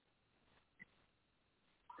saying?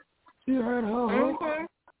 You heard her? Mm-hmm.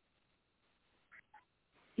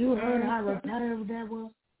 You heard how repetitive that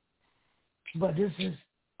was? But this is,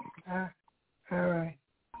 all right.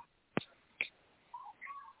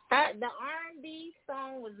 The R&B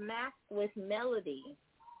song was masked with melody.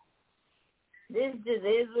 This just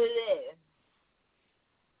is what it is.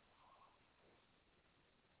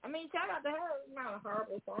 I mean, shout out to her. It's not a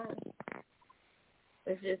horrible song.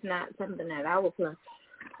 It's just not something that I would play.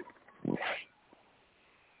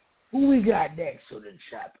 Who we got next on the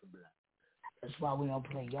Chopper Block? That's why we don't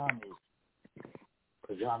play y'all music.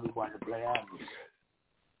 Because y'all be wanting to play our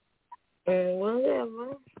music.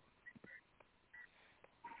 Whatever.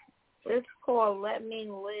 It's called Let Me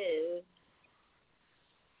Live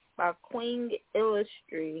by Queen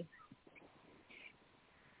Illustry.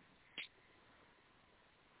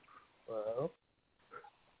 Well,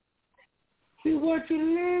 we want you to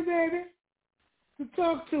live, baby. To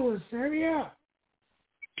talk to us. Hurry up.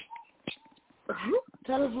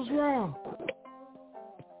 Tell us what's wrong.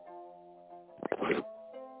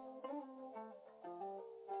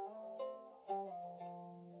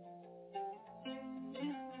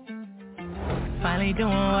 Finally doing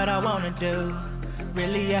what I wanna do.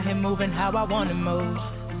 Really out here moving how I wanna move.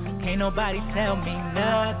 Can't nobody tell me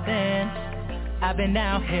nothing. I've been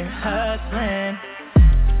out here hustling,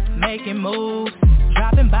 making moves,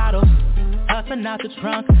 dropping bottles, hustling out the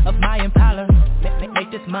trunk of my Impala. Make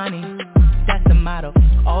this money, that's the motto.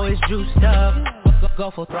 Always juiced up, go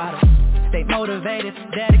full throttle. Stay motivated,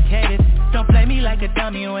 dedicated. Don't play me like a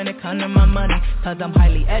dummy when it comes to my money, cause I'm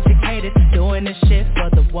highly educated. Doing this shit for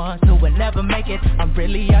the ones who will never make it. I'm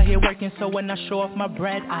really out here working, so when I show off my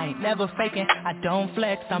bread, I ain't never faking. I don't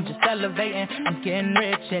flex, I'm just elevating. I'm getting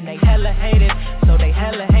rich and they hella hate it, so they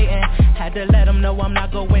hella hating. Had to let them know I'm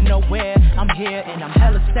not going nowhere. I'm here and I'm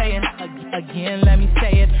hella staying. Again, let me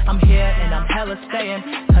say it, I'm here and I'm hella staying.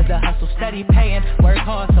 Cause the hustle steady paying. Work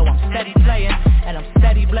hard, so I'm steady playing, and I'm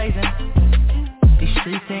steady blazing. These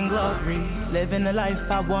streets in glory, living the life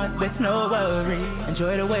I want with no worry.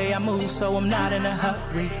 Enjoy the way I move, so I'm not in a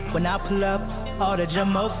hurry. When I pull up, all the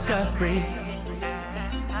Jamaica free.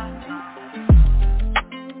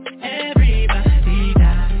 Everybody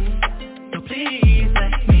dies, so please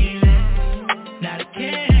let me live. Not a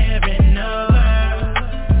care in the world,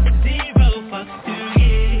 zero fucks to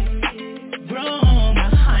give. Grown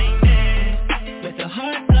behind it, with the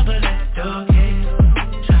heart of a little kid.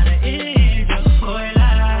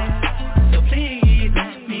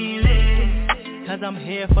 Cause I'm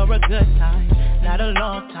here for a good time, not a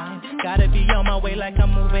long time. Gotta be on my way like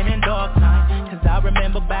I'm moving in dark time. Cause I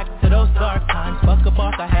remember back to those dark times. Fuck a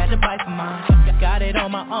boss, I had to fight for mine. Got it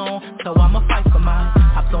on my own, so I'ma fight for mine.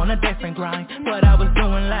 Hopped on a different grind. What I was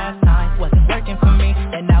doing last time wasn't working for me,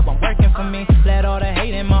 and now I'm working for me. Let all the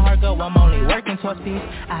hate in my heart go, I'm only working towards peace.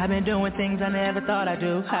 I've been doing things I never thought I'd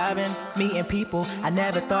do. I've been meeting people I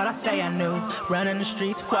never thought I'd say I knew. Running the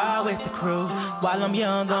streets wild with the crew. While I'm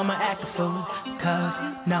young, I'ma act a fool. Cause,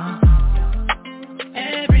 no,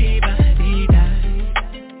 everybody dies,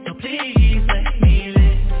 so please let me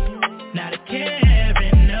live. Not a care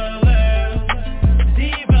in the world,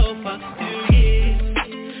 zero fucks to give.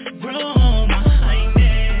 Grown behind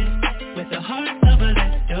it, with the heart of a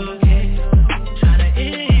little kid. Tryna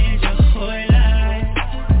end your whole life,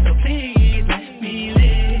 so please let me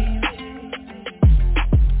live.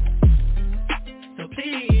 So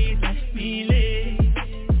please let me live.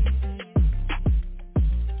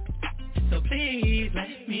 So please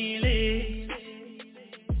let me live.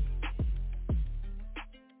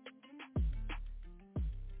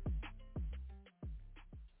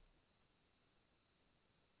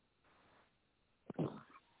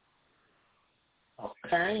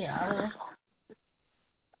 Okay,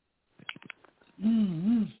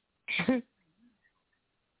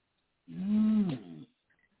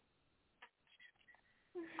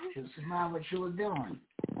 Just about what you were doing.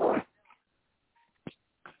 I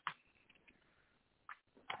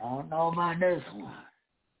don't know about this one.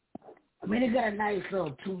 I mean, it got a nice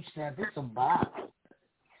little two-step. It's a bop.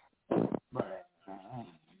 But,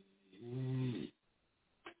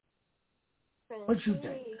 what you think? I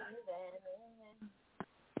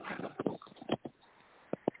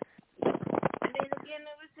mean, again,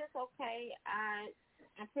 it was just okay. I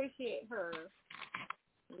appreciate her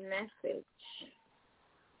message,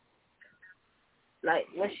 like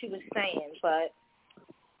what she was saying, but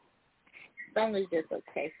song is just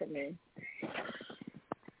okay for me.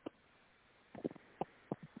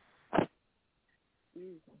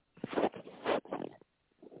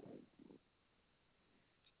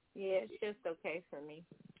 Yeah, it's just okay for me.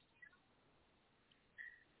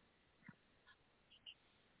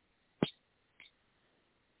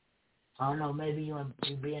 I don't know, maybe you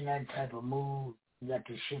be in that type of mood. You got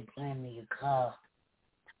the shit playing in your car.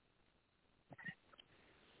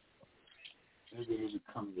 Maybe they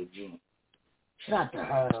become your gym. Shout out to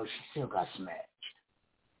her, though. She still got smashed.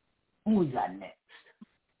 Who we got next?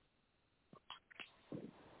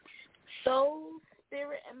 Soul,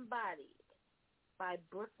 Spirit, and Body by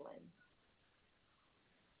Brooklyn.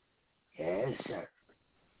 Yes, sir.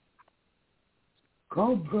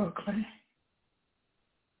 Go, Brooklyn.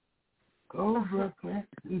 Go, Brooklyn.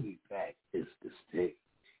 We be back. It's the stick.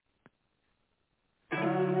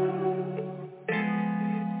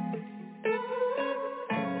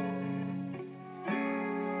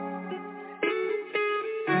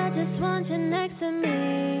 I just want you next to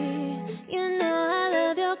me. You know I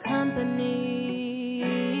love your company.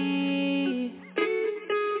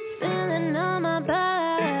 Feel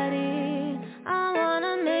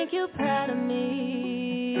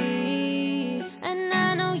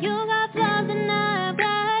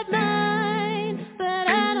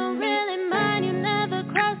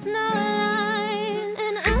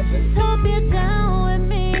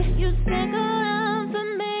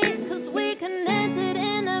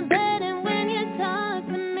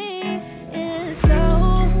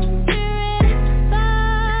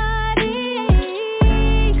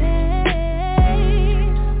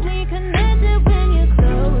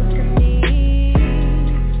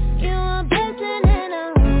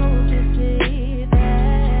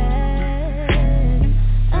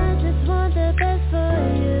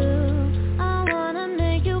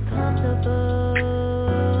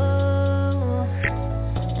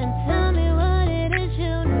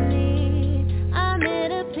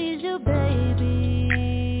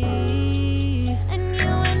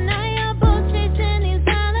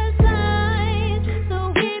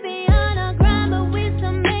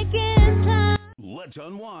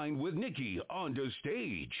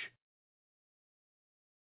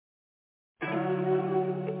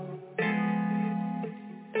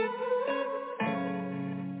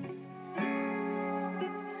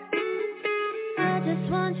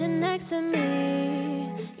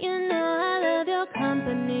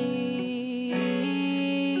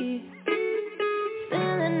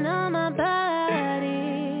Feeling on my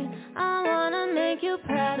body, I wanna make you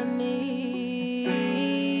proud of me.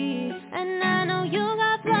 And I know you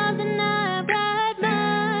got flaws and I've got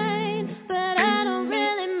mine, but I don't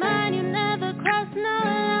really mind, you never cross no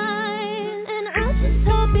line. And I just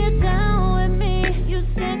hope you're down with me, you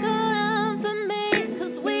stick around for me,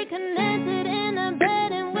 'cause we connected in the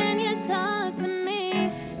bed, and when you talk to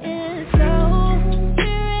me, it's so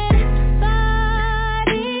spirit,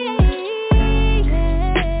 body, yeah.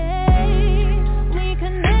 We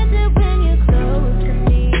connected when you're close to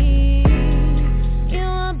me.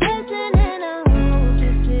 You're a blessing and I hope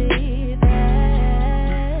you see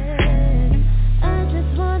that. I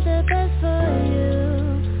just want the best for you,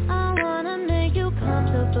 I wanna make you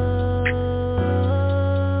comfortable.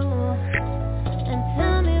 And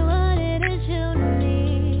tell me what it is you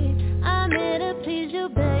need, I'm here to please you,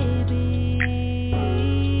 baby.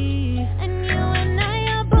 And you and I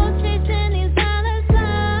are both chasing these dollar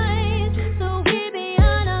signs, so we be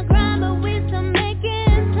on our grind, but we still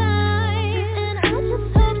making time. And I just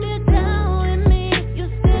hope you're down with me, you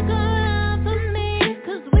stick around for me,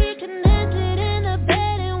 'cause we connected in the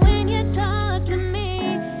bed, and when you talk to me,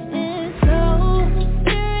 it's so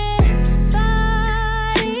spirit,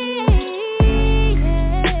 body,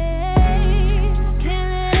 yeah. Can't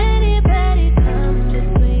let anybody come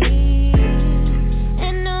between,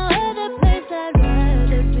 and no other place I'd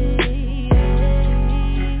rather be, yeah.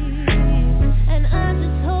 And I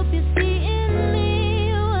just hope you see in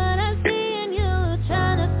me what I see in you,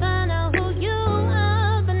 trying to find out who you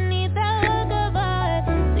are beneath that hook of art.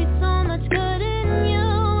 See so much good in you,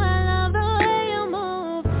 I love the way you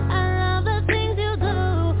move, I love the things you do,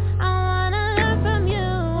 I wanna learn from you.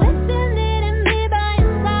 What's been eating me by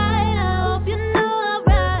inside, I hope you know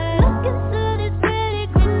alright. Look into these pretty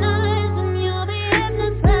green eyes and you'll be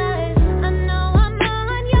hypnotized. I know I'm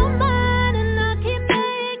on your mind and I keep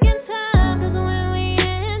making time, 'cause when we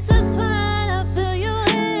intertwine, I feel you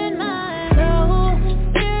in my soul,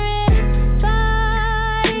 spirit,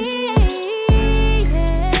 body,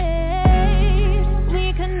 yeah. We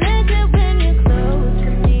connected when you're close to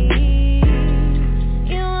me.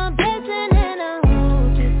 You're a blessing and I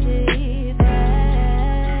hope you see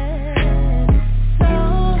that.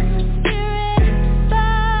 Soul, spirit,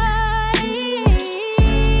 body,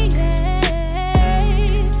 yeah.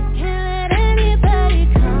 Can't let anybody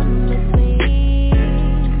come between,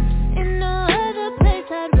 in no other place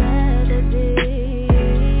I'd rather be.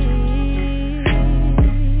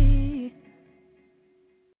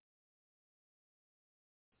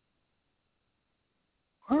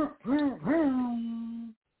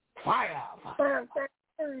 Fire.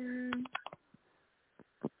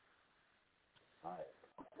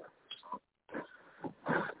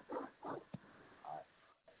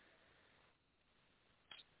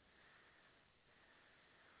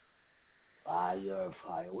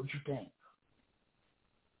 Fire. What you think?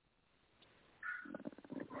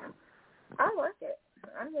 I like it.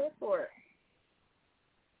 I'm here for it.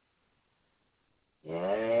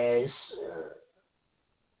 Yes, sir.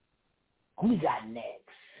 Who we got next?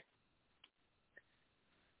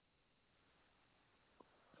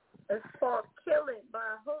 It's called Kill It by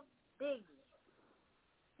Hook Diggy.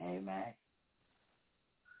 Hey, man.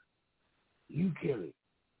 You kill it.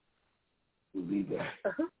 We'll be back.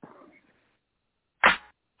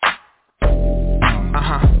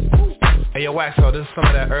 Hey, yo, Waxo, this is some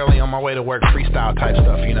of that early on my way to work freestyle type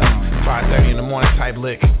stuff, you know, 5:30 in the morning type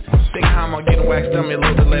lick. Think how I'm gonna get waxed dummy a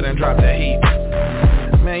little bit later and drop that heat.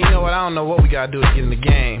 Man, you know what, I don't know what we gotta do to get in the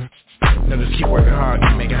game. You know, just keep working hard,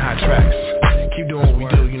 keep making hot tracks. Keep doing what we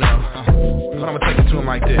do, you know. So I'm gonna take it to him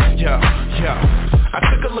like this. Yo. I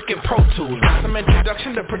took a look at Pro Tools, got some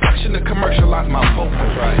introduction to production to commercialize my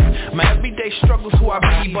vocals, right? My everyday struggles, who I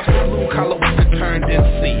be, bustin' blue collar worker turned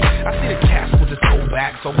MC. I see the cats with the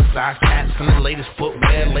throwbacks, oversized hats, and the latest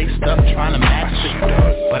footwear laced up, trying to match it.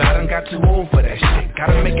 But I done got too old for that shit.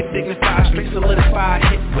 Gotta make it dignified, straight solidified,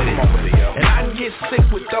 hit with it. And I get sick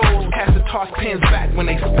with those cats that toss pins back when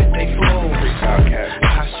they spit they flows.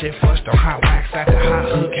 Hot shit flushed on hot wax after hot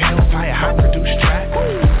hook, hellfire, hot produced track.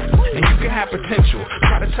 And you can have potential,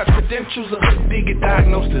 try to touch credentials, a hook big get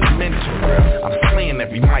diagnosed as mental. I'm slaying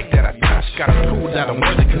every mic that I touch, gotta prove that I'm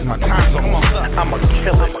worthy cause my time's almost up. I'm a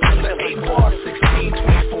killer, 8 bars, 16,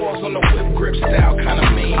 24s on the whip grip style,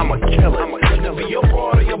 kinda mean. I'm a killer, be your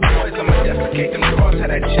boy or your boys, I'ma desiccate them drawers, have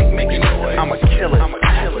that chick making noise. I'm a killer,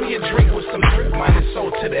 give me a drink with some drip, minus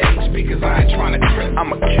soul to the H because I ain't trying to trip.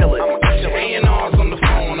 I'm a killer, A&R's on the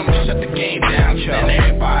phone, I'ma shut the game down, and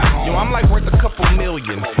everybody home. Yo, I'm like worth a couple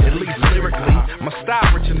million, at least lyrically. My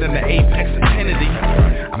style richer than the Apex of Kennedy.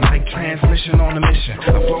 I'm transmission on the mission.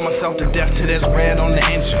 I flow myself to death till there's red on the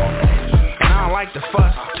engine. I don't like the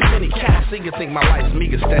fuss. Too many cats, so you think my life's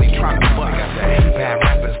meager, steady trying to bust. Bad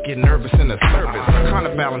rappers get nervous in the service.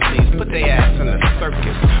 Counterbalance these, put their ass in the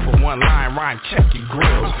circus. With one line, rhyme, check your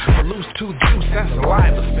grills. But lose two juice, that's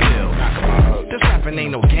saliva still. This rapping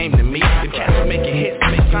ain't no game to me. The cats making hits,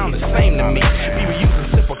 they sound the same to me. We were using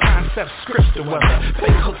simple concepts, scripts to weather.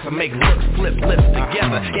 Fake hooks to make looks, flip lips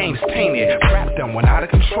together. Games tainted, rap done went out of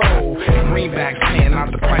control. Greenbacks paying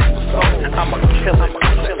out the price for soul. I'm a killer.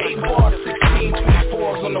 8 bars, 16,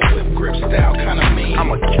 24s on the whip grip style, kinda mean.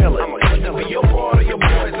 I'm a killer. For your boy or your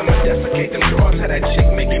boys, I'ma desiccate them drawers, have that chick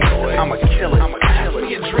making noise. I'm a killer. Ask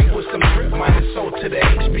me a drink with some drip, minus sold to the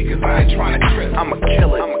H because I ain't trying to trip. I'm a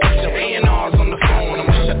killer. A&R's on the phone,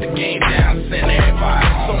 I'ma shut the game down, send everybody.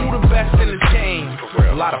 So who the best in this game?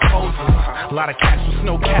 A lot of poses, a lot of cats with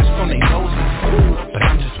snow caps on their noses. But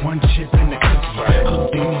I'm just one chip in the cookie.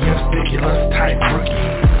 Houdini, ridiculous type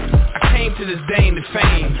rookie. To this day to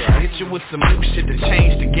fame, I hit you with some new shit to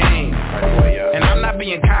change the game. And I'm not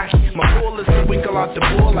being cocky, my bull is to winkle out the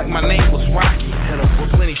bull like my name was Rocky. Hit up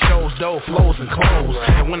with plenty shows, dough, flows, and clothes.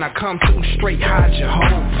 And when I come through, straight hide your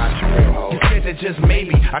hoe. You said that just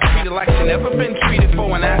maybe I treat it like you never been treated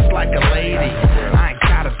for and act like a lady. I ain't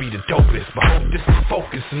gotta be the dopest, but hope this is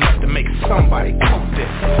focused enough to make somebody quote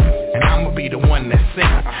this. And I'ma be the one that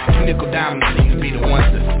sings. You nickel diamond thieves be the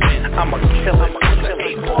ones that spin. I'm a killer.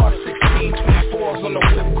 8 bars, 16, 24s on the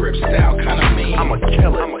whip grip style, kinda mean. I'm a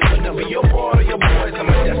killer. For your boy or your boys,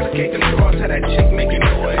 I'ma desiccate them drawers, have that chick making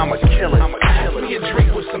noise. I'm a killer. Ask me a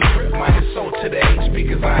drink with some drip, minus sold to the H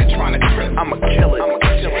because I ain't trying to trip. I'm a killer.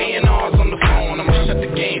 A&R's on the phone, I'ma shut the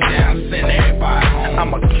game down, send everybody home.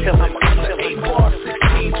 I'm a killer. 8 bars,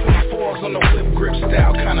 16, 24s on the whip grip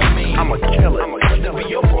style, kinda mean. I'm a killer. For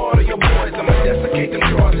your boy or your boys, I'ma desiccate them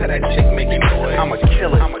drawers, have that chick making noise. I'm a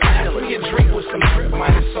killer. Ask me a drink with some drip,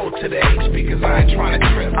 minus sold to the H because I ain't trying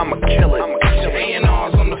to trip. I'm a killer.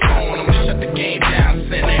 A&R's on the phone, I'ma shut the game down,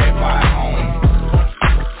 send everybody home.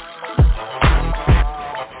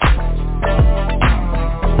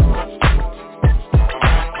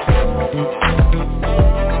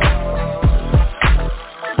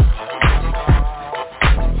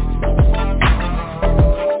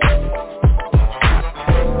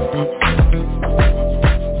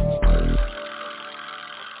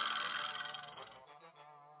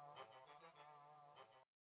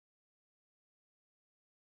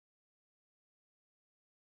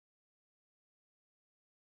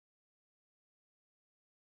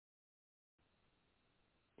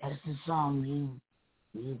 That's the song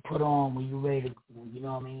you put on when you ready to, you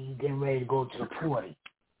know what I mean, you getting ready to go to the party.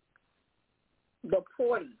 The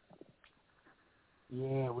party.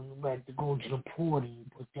 Yeah, when you ready to go to the party, you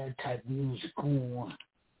put that type of music on.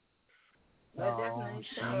 That definitely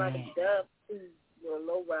sound like dub C or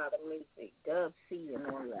low rider music, dub C and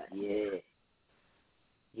all that. Yeah.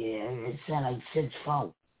 Yeah, it sound like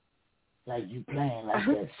 6/4. Like you playing like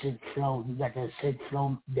that 6/4. You got that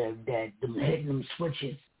 6/4, that them hitting them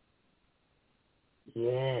switches.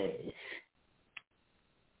 Yes.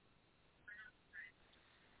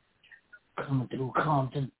 Coming through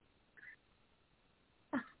Compton.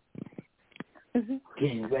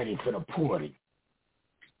 Getting ready for the party.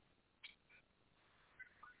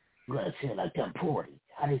 You gotta say it like that, party.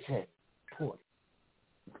 How do you say it? Party.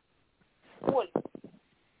 Party.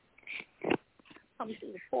 Come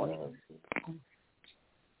to the party.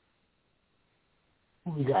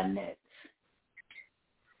 Who we got next?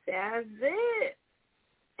 That's it.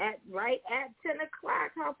 Right at 10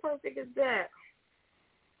 o'clock. How perfect is that?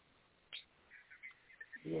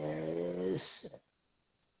 Yes.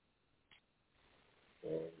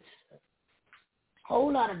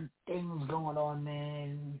 Whole lot of things going on,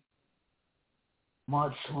 man.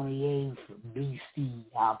 March 28th, Beastie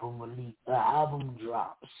album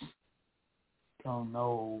drops. Don't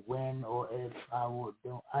know when or if I will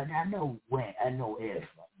do. I know when. I know if,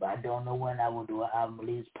 but I don't know when I will do an album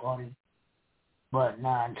release party. But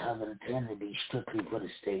 9 times out of 10, it'll be strictly for the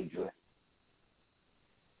stage, right?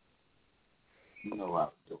 You know what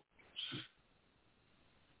I'll do.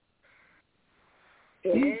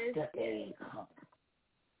 Easter egg hunt.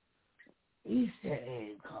 Easter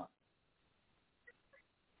egg hunt.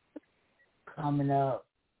 Coming up.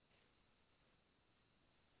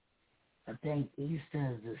 I think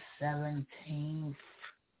Easter is the 17th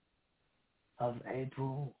of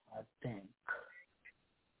April, I think.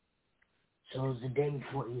 So it's the day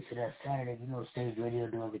before Easter, that's Saturday. You know, Stage Radio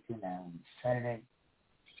do everything on Saturday.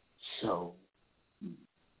 So,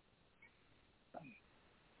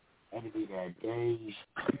 it'll be that day.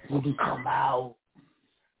 You can come out,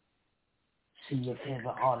 see your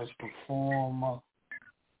favorite artist perform.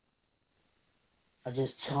 I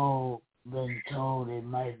just been told it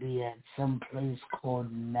might be at some place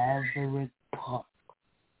called Nazareth Park.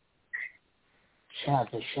 Shout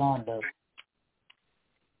out to Shonda.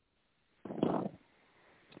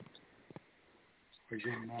 For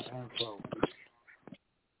getting that info.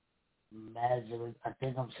 Nazareth, I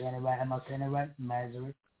think I'm saying it right. Am I saying it right?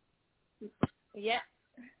 Nazareth? Yeah.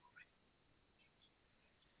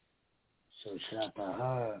 So shout out to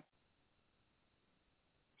her.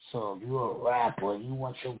 So if you're a rapper and you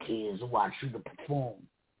want your kids to watch you to perform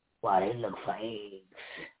while they look for eggs,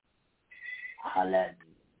 holla at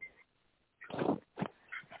me.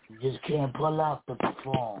 You just can't pull out to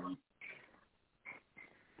perform.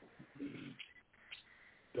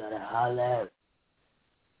 Gotta holla at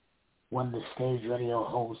one of the stage radio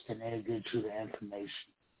hosts and they'll get you the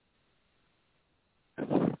information.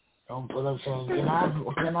 Don't pull up saying,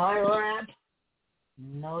 can I rap?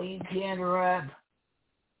 No, you can't rap.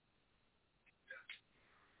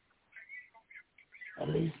 At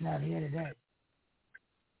least not here today.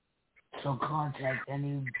 So contact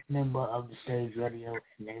any member of the stage radio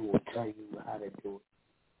and they will tell you how to do it.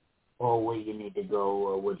 Or where you need to go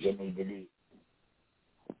or what you need to do.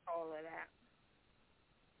 All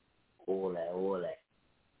that.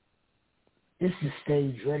 This is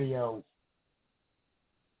Stage Radio.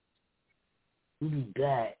 We'll be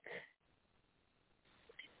back.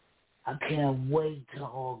 I can't wait till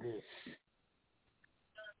August.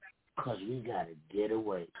 Because we got to get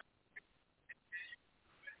away.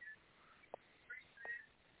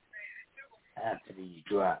 After these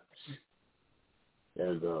drops. There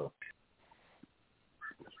we go.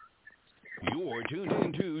 You're tuned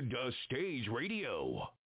into The Stage Radio.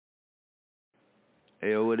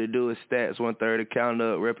 Hey, yo, what it do is Stats 130 Count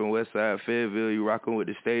Up, repping Westside Fayetteville. You rocking with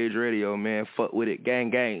the Stage Radio, man. Fuck with it, gang,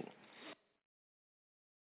 gang.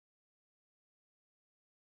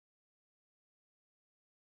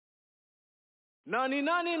 Nani,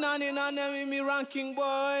 me ranking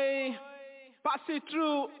boy. Pass it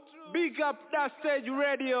through. Big up that Stage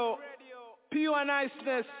Radio. Pure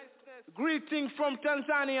niceness. Greeting from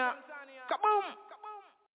Tanzania. Kaboom!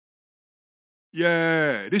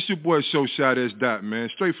 Yeah, this your boy Show Shot S. Dot, man.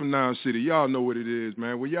 Straight from Noun City. Y'all know what it is,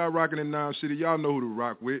 man. When y'all rocking in Noun City, y'all know who to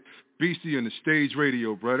rock with. BC and the Stage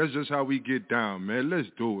Radio, bro. That's just how we get down, man. Let's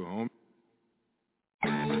do it, homie.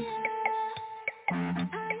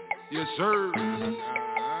 Yes, sir.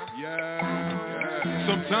 Yeah.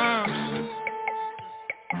 Sometimes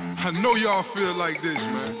I know y'all feel like this,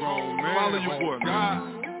 man. Bro, man. Follow your boy,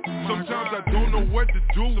 man. Sometimes I don't know what to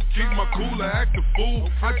do. Keep my cool or act a fool.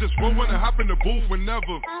 I just won't wanna hop in the booth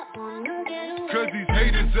whenever. Cause these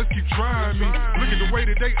haters just keep trying me. Look at the way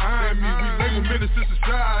that they eyeing me. We label menace to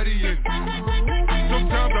society and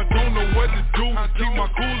sometimes I don't know what to do. Keep my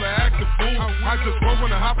cool or act a fool. I just won't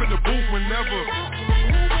wanna hop in the booth whenever.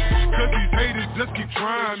 Cause these haters just keep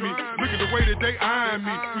trying me. Look at the way that they eyeing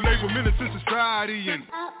me. We label menace to society and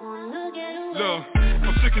look,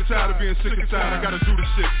 I'm sick and tired of being sick and tired. I gotta do the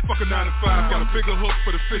shit. Fuck a 9 to 5. Got a bigger hook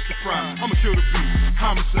for the fish to fry. I'ma kill the beat.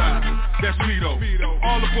 Homicide. That's me though.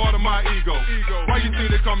 All a part of my ego. Why you think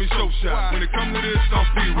they call me Show Shot? When it comes to this, I'm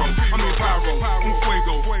P-Ro. I mean Pyro. I'm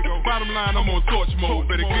Fuego. Bottom line, I'm on torch mode.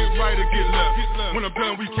 Better get right or get left. When I'm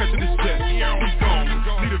done, we catching this jet. We gone.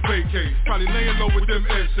 Need a vacate. Probably laying low with them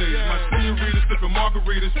essays. My senoritas sipping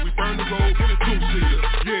margaritas. We burn the road. Two-seater.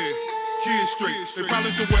 Yeah. Kids straight, they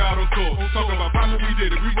probably somewhere out on tour. Talking about Papa, we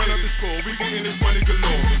did it, we run up the score. We getting this money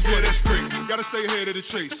galore, yeah that's great. Gotta stay ahead of the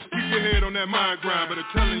chase, keep your head on that mind grind. But I'm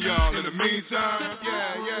telling y'all, in the meantime,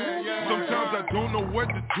 sometimes I don't know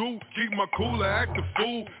what to do. Keep my cool or act a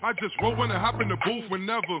fool. I just roll when I hop in the booth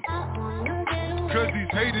whenever. Cause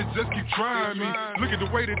these haters just keep trying me. Look at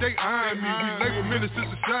the way that they eyeing me. We label menace to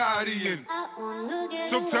society and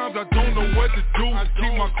sometimes I don't know what to do.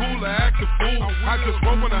 Keep my cool or act a fool. I just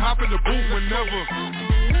roll when I hop in the booth whenever.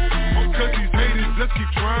 Cause these haters just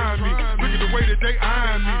keep trying me. Look at the way that they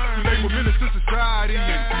eyeing me. We label menace to society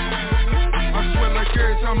and I swear like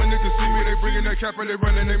every time a nigga see me, they bringing that cap and they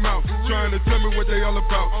running their mouth. Trying to tell me what they all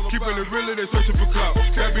about. Keeping it real, they searching for clout.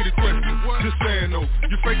 That be the question. Just saying though,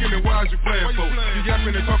 you faking it, why is you playing for? You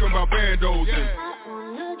yapping and talking about bandos and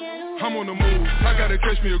I'm on the move, I gotta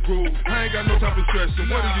catch me a groove. I ain't got no time for stressing.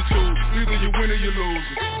 What do you choose? Either you win or you lose.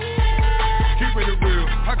 Keeping it real,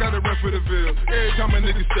 I gotta rep for the Ville. Every time a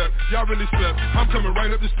nigga step, y'all really step. I'm coming right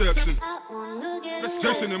up the steps and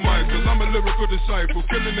Jason and Michael, I'm a lyrical disciple,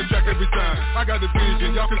 killing the track every time. I got the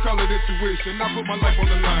vision, y'all can call it intuition. I put my life on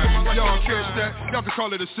the line. Y'all catch that? Y'all can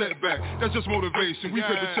call it a setback. That's just motivation. We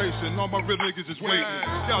paper chasing. All my real niggas is waiting.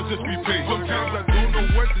 Y'all just be patient. Sometimes I don't know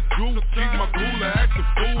what to do. Keep my cool or act a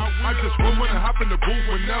fool. I just want to hop in the booth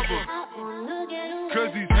whenever. Cause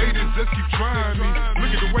these haters just keep trying me.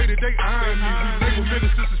 Look at the way that they eyeing me. We label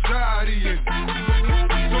menace to society and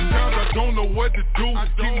sometimes I don't know what to do.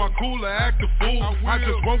 Keep my cool or act a fool. I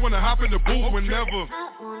just want to hop in the booth whenever.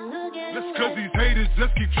 That's cause these haters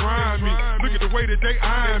just keep trying me. Look at the way that they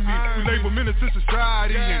eyeing me. We label menace to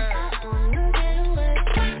society and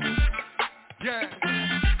yeah.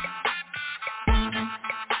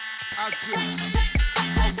 I will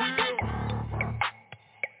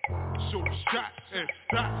shoot a shot and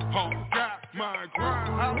stop. All got my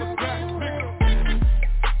grind. I was back, nigga.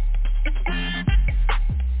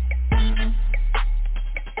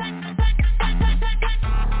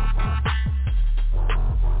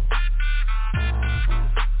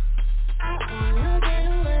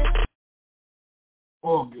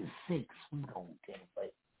 August 6th, we gon' get away.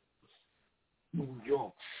 New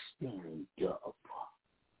York stealing dub.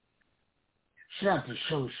 Shout out to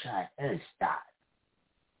Showshot S-Dot.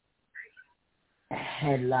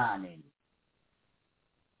 Headlining.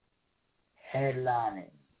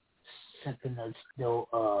 Second us no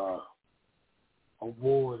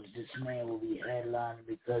awards. This man will be headlining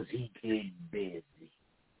because he getting busy.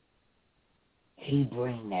 He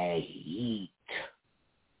bring that heat.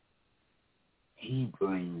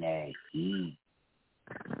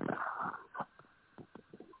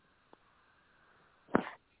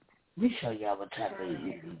 Let me show y'all what type of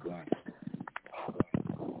heat he bring.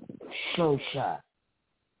 Showshot.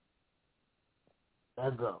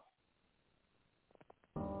 Let's go.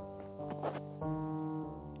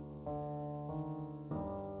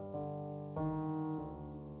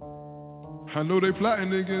 I know they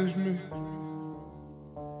plotting against me.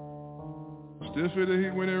 Still feel the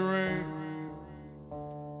heat when it rain.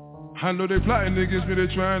 I know they plotting against me, they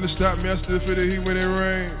trying to stop me. I still feel the heat when it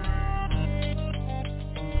rain.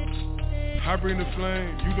 I bring the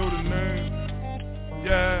flame, you know the name.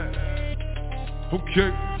 Yeah.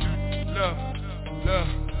 Okay.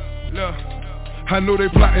 Look. I know they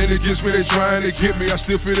plotting against me, they trying to get me. I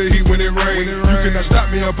still feel the heat when it rain. You cannot stop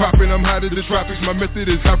me, I'm popping, I'm hot as the tropics. My method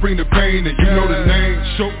is I bring the pain, and you know the name.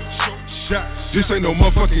 Shot. This ain't no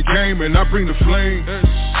motherfucking game, and I bring the flame.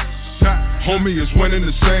 Homie is one and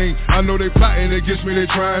the same. I know they plotting against me, they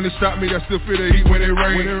trying to stop me. I still feel the heat when it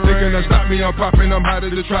rain. They cannot stop me, I'm popping, I'm hot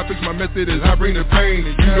as the tropics. My method is I bring the pain,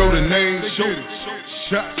 and you know the name.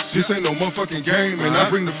 Shot. This ain't no motherfucking game, and I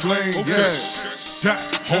bring the flame.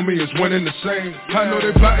 Homie is one and the same. I know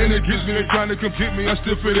they plotting against me, they trying to come get me. I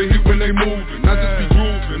still feel the heat when they moving. I just be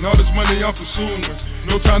grooving, all this money I'm pursuing.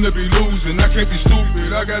 No time to be losing, I can't be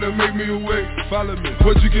stupid. I gotta make me a way, follow me.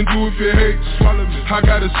 What you can do if you hate, swallow me. I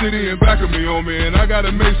got a city in back of me, oh man. I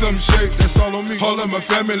gotta make something shake, that's all on me. All of my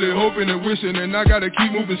family hoping and wishing, and I gotta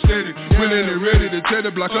keep moving steady. Winning and ready to tear the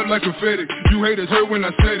block up like confetti. You haters hurt when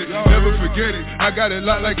I said it, never forget it. I got it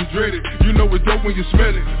locked like it's dreaded. You know it's dope when you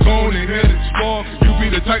smell it. Bone and headed, spark. You be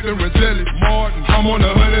the type to tell it. Martin, I'm on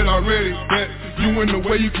 100 already. Bet you in the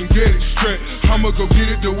way you can get it. Stretch, I'ma go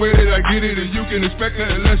get it the way that I get it, and you can expect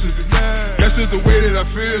nothing less of it. That's just the way that I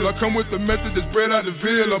feel. I come with the method that's bred out the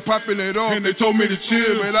veil. I'm popping it off, and they told me to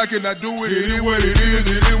chill, man. I cannot do it. It is what it is.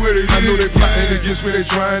 It is what it is. I know they plotting against me, they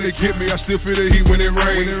trying to get me. I still feel the heat when it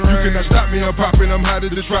rain. You cannot stop me. I'm popping. I'm hot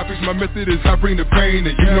as the tropics. My method is I bring the pain,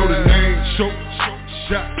 and you know the name.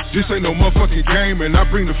 Shot. This ain't no motherfucking game, and I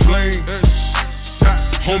bring the flame.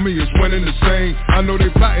 Homie is one and the same. I know they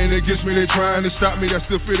plotting against me, they trying to stop me. I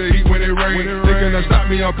still feel the heat when it rain. They cannot stop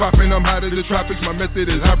me, I'm popping, I'm hot as the tropics. My method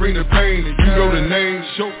is I bring the pain, and you know the name.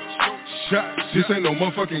 Shot. This ain't no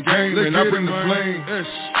motherfucking game, and I bring the flame.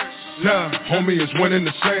 Homie is one and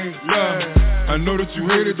the same. I know that you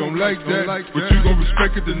hate it, don't like that, but you gon'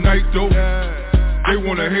 respect it tonight though. They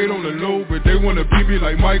wanna hate on the low, but they wanna beat me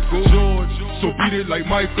like Michael George. So beat it like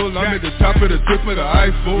Michael, I'm at the top of the tip of the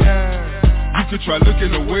Eiffel. You could try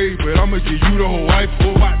looking away, but I'ma give you the whole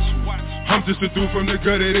Eiffel. I'm just a dude from the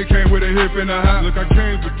gutter, they came with a hip and a hop. Look, I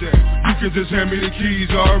came with that. You can just hand me the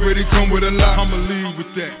keys, I already come with a lot. I'ma leave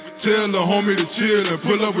with that. Tell the homie to chill and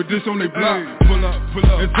pull up with this on they block. Pull up,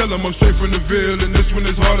 and tell them I'm straight from the Ville, and this one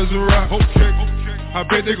is hard as a rock. Okay, I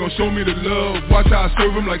bet they gon' show me the love. Watch how I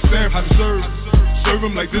serve them like Sam. I serve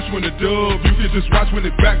them like this one a dub. You can just watch when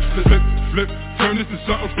it back flip. Turn this to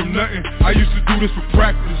something from nothing. I used to do this for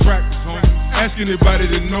practice, homie. Ask anybody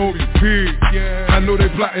that know me, period. I know they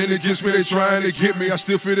plotting against me, they trying to get me. I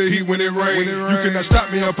still feel the heat when it rains. You cannot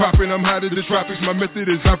stop me, I'm popping, I'm hot as the tropics. My method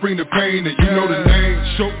is I bring the pain, and you know the name.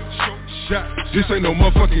 Shot. This ain't no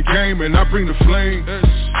motherfucking game, and I bring the flame.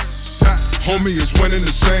 Homie, it's one and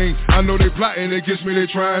the same. I know they plotting against me, they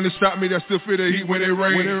trying to stop me. I still feel the heat when it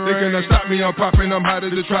rains. They cannot stop me, I'm popping, I'm hot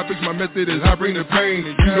as the tropics. My method is I bring the pain,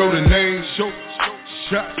 and you know the name.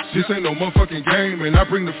 Shot. This ain't no motherfucking game, and I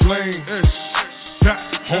bring the flame.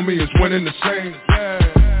 Homie, it's one and the same.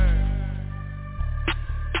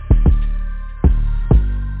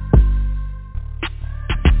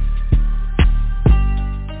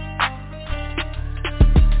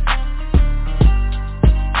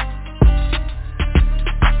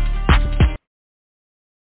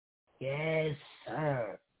 Yes,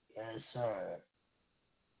 sir. Yes, sir.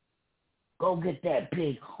 Go get that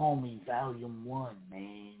Big Homie Volume 1,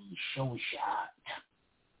 man. Show shot.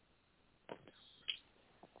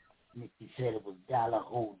 Nicky said it was dollar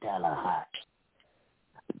hole, dollar hot.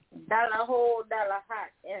 Dollar hole, dollar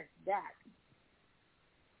hot. Yes, that.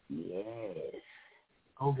 Yes.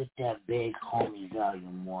 Go get that Big Homie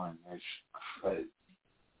Volume 1. That's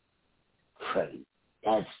crazy.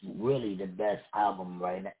 That's really the best album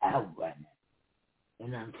right now.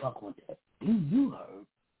 And I'm fucking with that. You heard.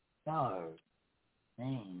 Y'all heard. They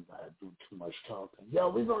ain't gotta do too much talking. Yo,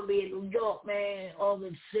 we gonna be in New York, man.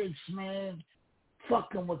 August 6th, man.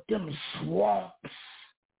 Fucking with them swamps.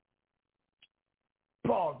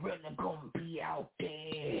 Paul Brenner gonna be out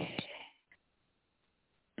there.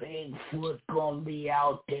 Bigfoot gonna be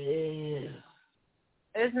out there.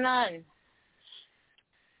 There's none.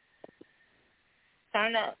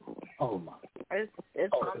 Turn up. Oh my.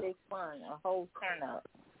 It's gonna be fun. A whole turn up.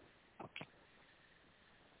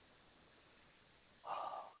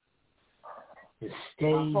 The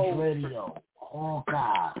Stage Radio,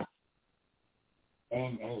 Hawkeye,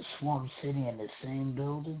 and Swamp City in the same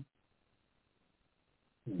building.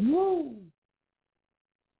 Woo!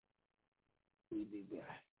 We'll be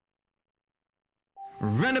back.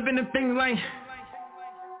 Run up in the thing like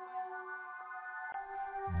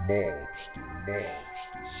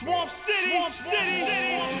Swamp City.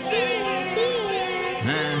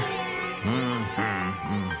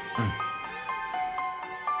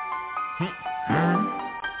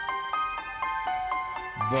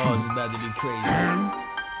 Balls about to be crazy.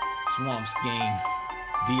 Swamp Gang,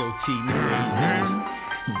 DOT, nigga.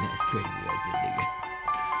 That's crazy right there, nigga.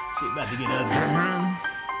 Shit about to get ugly.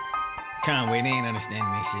 Conway, they ain't understanding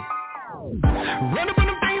that shit. run up in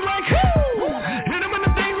them things like who? Hit them in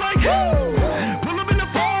the things like who? Pull up in the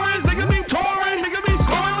forest, nigga be touring, nigga be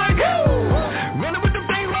scoring like who? Run up with them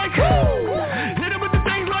things like who? Hit them with the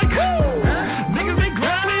things like who? Niggas be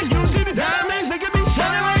grinding, you see the diamonds, nigga be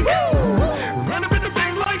shining like who? Run up in the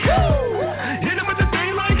things like who? Hit them with the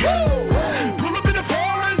things like who? Pull up in the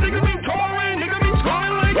forest, nigga be touring, nigga be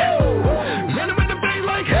scoring like who? Run up with them things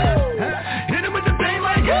like who? Hit them with the things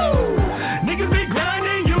like who? Niggas be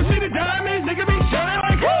grinding, you see the diamonds, nigga be shining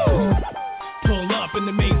like who? Pull up in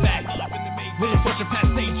the Maybach, really push a past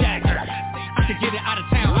stage actor. I could get it out of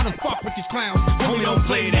town, I don't fuck with these clowns. Homie, don't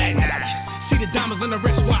play that. See the diamonds on the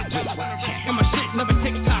wristwatch, and my shit never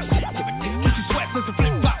takes top. Get you sweats and some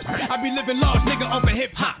flip flops. I be living large, nigga, open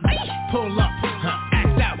hip hop. Pull up,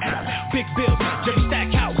 act out, big bills, Jerry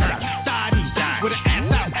Stack house, thotties with an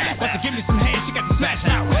ass out. About to give me some hands, she got the smash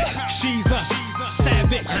out. She's a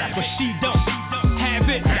savage, but she don't have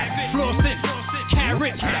it. Flossing,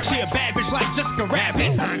 carrot, she a bad bitch like Jessica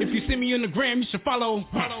Rabbit. If you see me on the gram, you should follow.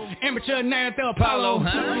 Amateur Nath Apollo,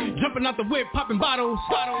 jumping out the whip, popping bottles,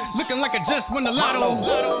 looking like I just won the lotto.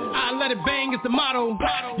 I let it bang, it's the motto.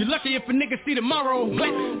 You lucky if a nigga see tomorrow.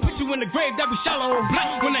 Put you in the grave, that be shallow.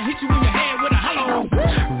 When I hit you in your head with a hollow.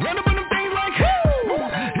 Run up in them things like who?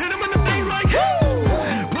 Hit them in the things like who?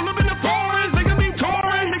 Pull up in the forest, nigga be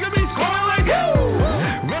touring, nigga be scoring like who?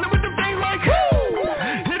 Run up with them things like who?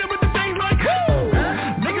 Hit them with the things like who?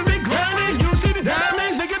 Niggas be grinding, you see the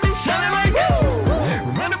diamonds, nigga be shining like who?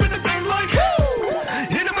 Run up with the things like who?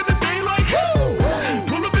 Hit them with the things like who?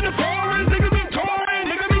 Pull up in the forest, nigga be touring,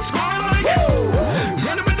 nigga be scoring like who?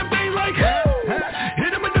 Run up with the things like who?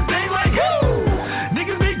 Hit them with the things like who?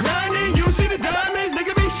 Niggas be grinding, you see the diamonds,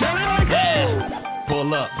 nigga be shining like who?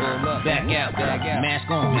 Pull up, back out, mask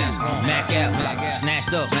on, Mac out,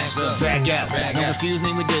 snatched up, drag out. Don't confuse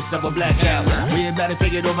me with this, double blackout. We about to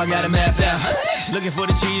figure it over, I got it mapped out. Looking for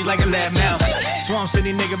the cheese like a lab mouth. Swamp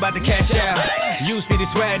City nigga about to cash out. You see the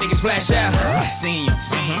swag, niggas flash out. I seen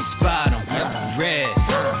him, spot him, red,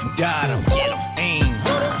 got him, aim,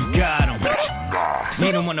 got him.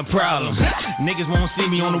 He don't want a problem. Niggas won't see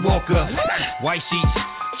me on the walk up. White sheets,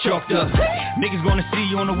 chalked up. Niggas gonna see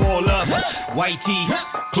you on the wall up. White tee,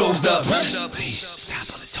 closed up. Please, stop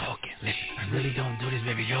all the talking. Listen, I really don't do this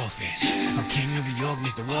very often. I'm King of New York,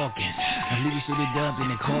 Mr. Walken. I leave you suited up in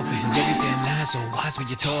the coffins. Everything lies, so watch when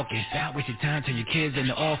you're talking. Stop wasting time till your kids in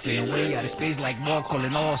the office. Way out of space like Mark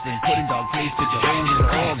calling Austin. Put in dog place, put your holes in the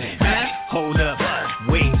organ. Hold up,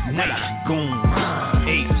 wait, night, goon,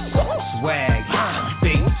 ape, swag,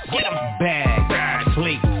 fake, bag,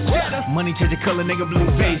 slate. Money change the color, nigga, blue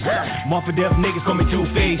face. More for death, niggas call me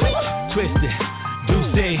Two-Face. Twisted,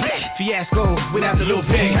 Douce, Fiasco, without the little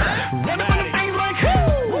pig. Run up on the thing like who?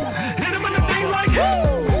 Hit him on the thing like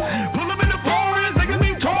who? Pull up in the forest, nigga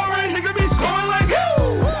be touring, nigga be scoring like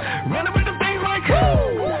who? Run up with the thing like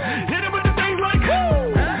who? Hit him with the thing like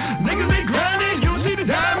who? Niggas be grinding, you see the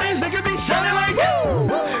diamonds, nigga be shining like who?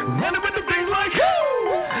 Run up with the thing like who?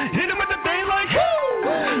 Hit him with the thing like who?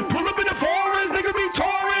 Pull up in the forest, nigga be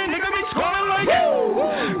touring, nigga be scoring like who?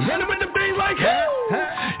 Run up with the thing like who?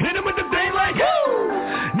 Hit him with the thing like who?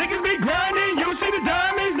 Niggas be grinding, you see the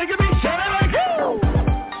diamonds, nigga be shining like who?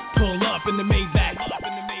 Pull up in the Maybach.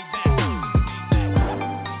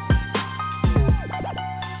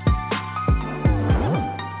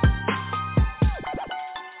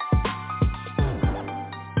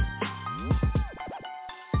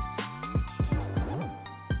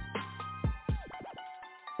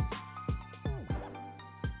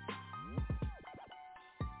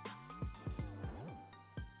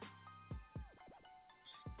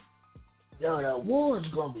 Yo, that war's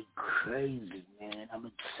gonna be crazy, man.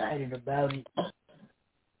 I'm excited about it.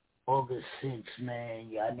 August 6th, man.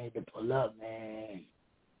 Y'all need to pull up, man.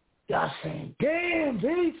 Y'all saying, damn,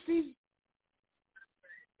 Beastie,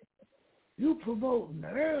 you promoting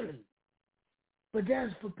early. But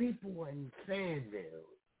that's for people in Fayetteville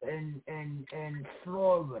and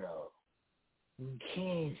Florida, in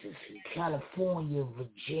Kansas, in California,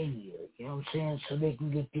 Virginia. You know what I'm saying? So they can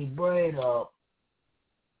get their bread up.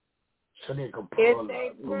 So they can pull up. New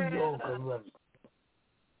York and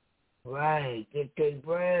right, get their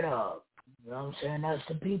bread up. You know what I'm saying? That's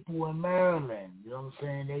the people in Maryland. You know what I'm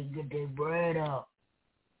saying? They can get their bread up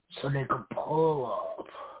so they can pull up.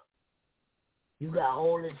 You got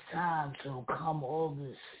all this time, so come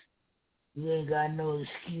August, you ain't got no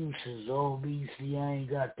excuses. Obviously, I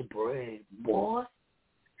ain't got the bread. Boy,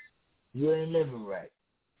 you ain't living right.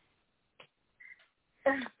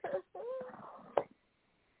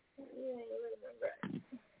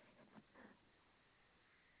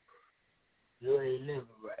 You ain't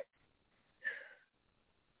living right.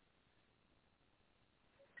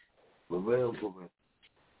 For real, for real.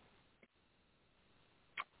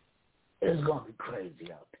 It's gonna be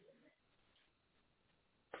crazy out there, man.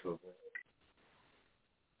 For real.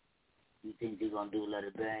 You think they're gonna do Let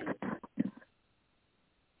It Bang?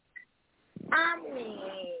 I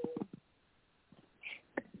mean,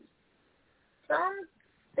 some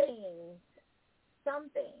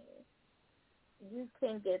things you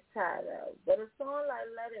can get tired of. But a song like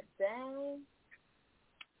Let It Bang,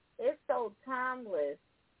 it's so timeless.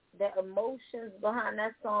 The emotions behind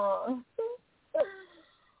that song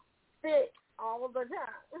fit all the time.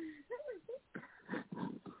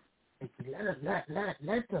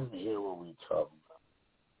 Let them hear what we talking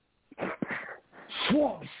about.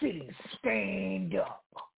 Swamp City, stand up.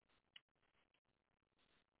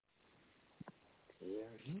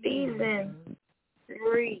 Season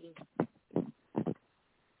 3.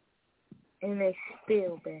 And they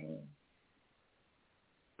still bang.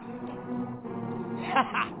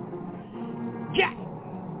 Yeah!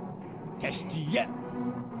 STF. Yeah!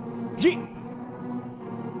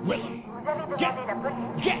 Willow.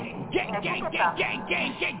 Yeah!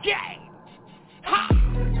 Gang. Ha!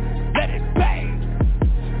 Let it bang!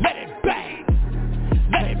 Let it bang!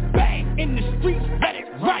 Let it bang! In the streets, let it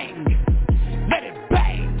ring! Let it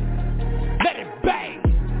bang! Let it bang!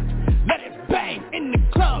 Let it bang! In the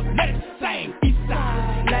club, let it sing! East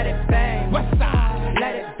side, let it bang! West side,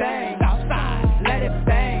 let it bang! South side, let it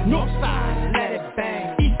bang! North side, let it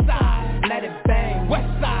bang! East side, let it bang!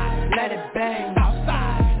 West side, let it bang! South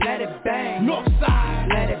side, let it bang! North side,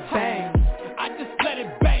 let it bang! I just let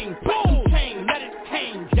it bang! Boom! Chain, let it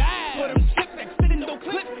hang! Yeah! For them chicks that sit in no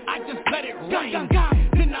clip, I just let it rain!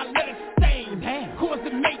 Then I let it stain!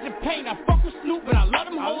 Causing major pain. I fuck with Snoop, but I love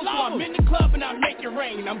them hoes, so I'm in the club and I make it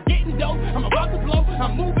rain. I'm getting dope, I'm about to blow,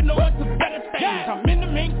 I'm moving on to better things. I'm in the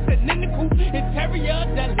mink, sitting in the coupe, interior,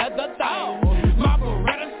 that leather thing. My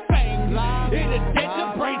Beretta sing, in a ditch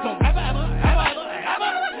of brains. Don't ever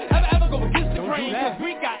go against the grain, cause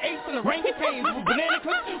we got ace in the rain, pains with banana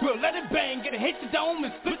clips. We'll let it bang, get a hit your dome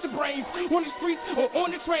and split your brain. brains. On the streets or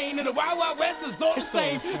on the train, and the Wild Wild West is all the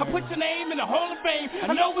same. I put your name in the Hall of Fame.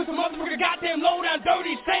 I know it's a motherfucker goddamn low down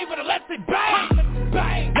dirty shame, but let it bang,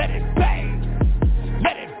 bang, let it bang,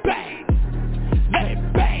 let it bang, let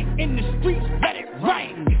it bang in the streets, let it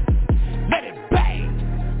rain, let it bang,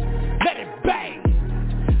 let it bang,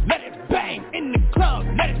 let it bang in the club,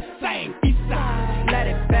 let it sing. East side, let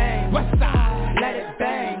it bang, west side, let it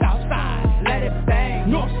bang, south side, let it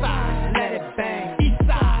bang, north side, let it bang, east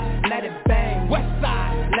side, let it bang, west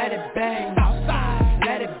side, let it bang, south side,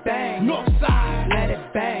 let it bang, north side, let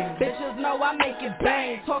it bang. Bitches know I make it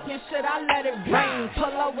bang. Talking shit, I let it rain.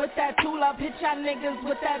 Pull up with that tool up, hit y'all niggas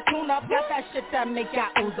with that tune up. Got that shit that make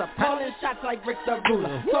y'all ooze up. Calling shots like Rick the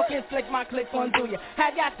Ruler. Talking slick, my click on do ya.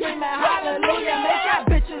 Had y'all screaming hallelujah. Make y'all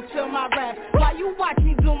bitches feel my rap. While you watch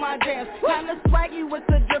me do my dance. Kinda swaggy with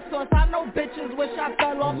the drip sauce. I know bitches wish I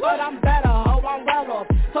fell off, but I'm better, ho, I'm well off.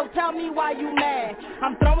 So tell me why you mad.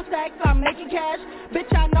 I'm throwing stacks, I'm making cash.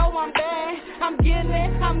 Bitch, I know I'm bad. I'm getting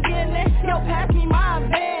it, I'm getting it. Yo, pass me my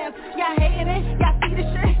advance. Y'all hating it, y'all see the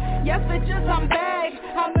shit. Yes, bitches, I'm back.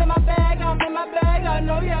 I'm in my bag, I'm in my bag. I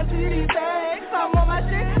know y'all see these bags. I'm on my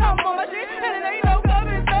shit, and it ain't no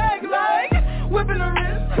coming back. Like, whipping the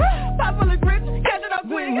wrist, pop full of grits, catching up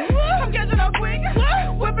quick. I'm catching up quick.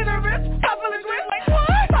 Whipping the wrist, pop full of grits, like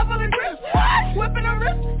what? Pop full of grits, whipping the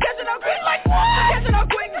wrist, catching up quick, like what? Catching up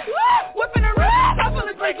quick, whipping the wrist, pop full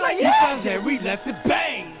of grits, like yeah. East side, yeah, we let it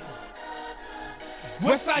bang.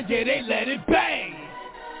 West side, yeah, they let it bang.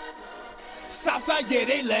 South side, yeah,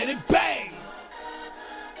 they let it bang.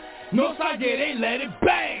 North side, yeah, they let it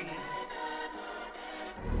bang.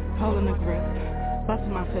 Holding the grip,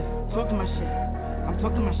 busting my fist, talking my shit. I'm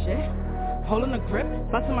talking my shit. Holding the grip,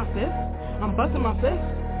 busting my fist. I'm busting my fist,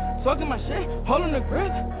 talking my shit. Holding the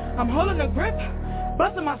grip, I'm holding the grip,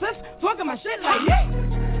 busting my fist, talking my shit like yeah.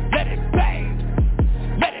 Let it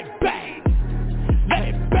bang, let it bang, let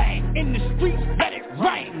it bang in the streets, let it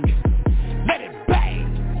rain. Let it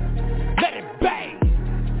bang, let it bang,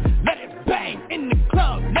 let it bang in the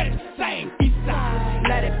club, let it sing. East side,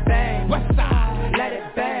 let it bang, west side, let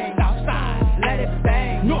it bang, south side, let it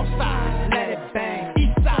bang, north side, let it bang,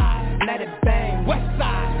 east side, let it bang, west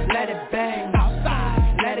side, let it bang, south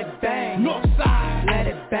side, let it bang, north side, let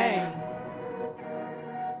it bang.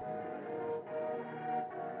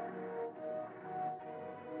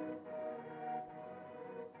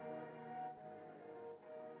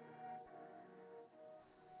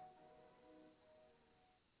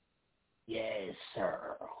 Yes,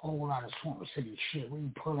 sir. Whole lot of Swamp City shit. We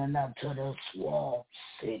pulling up to the Swamp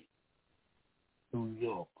City, New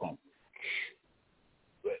York.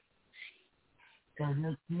 Cause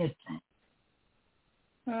listen,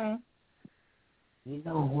 you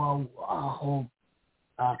know who I hope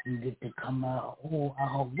I can get to come out. Who I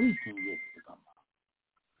hope we can get to come out.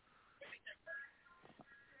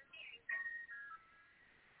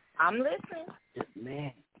 I'm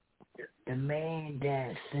listening. The man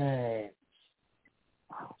that said,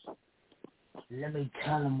 let me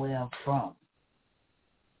tell him where I'm from.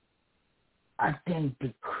 I think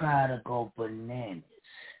the crowd will go bananas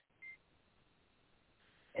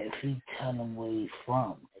if he tell him where he's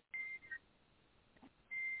from.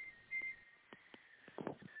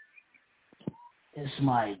 It's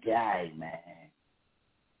my guy, man.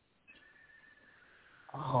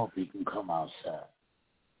 I hope he can come outside.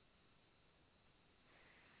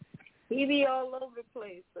 He be all over the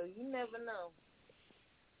place, so you never know.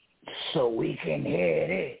 So we can hear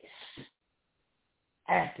this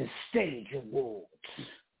at the Stage Awards.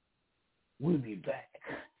 We'll be back.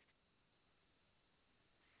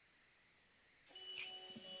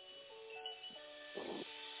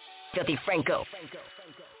 Filthy Franco.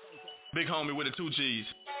 Big homie with the 2 G's.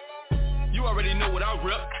 You already know what I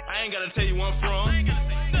rep. I ain't gotta tell you where I'm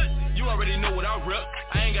from. You already know what I rep.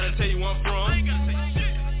 I ain't gotta tell you where I'm from.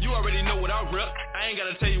 You already know what I rep. I ain't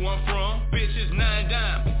gotta tell you where I'm from. Bitches 9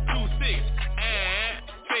 dime, 2-6, and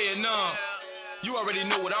Vietnam. You already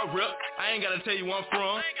know what I rep. I ain't gotta tell you where I'm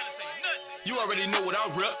from. You already know what I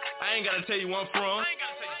rep. I ain't gotta tell you where I'm from.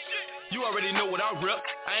 You already know what I rep.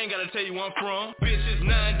 I ain't gotta tell you where I'm from. Bitches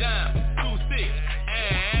 9 dime, 2-6,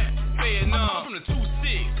 and Vietnam. I'm from the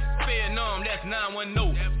 2-6, Vietnam, that's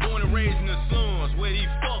 910. Born and raised in the slums, where these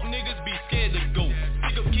fuck niggas be scared to go.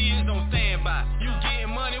 Pick up kids on standby. You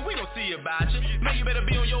getting money, we gon' see about you. Man, you better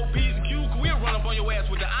be on your P's and Q's, cause we'll run up on your ass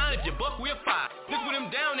with the iron. If you buck, we'll fire. This where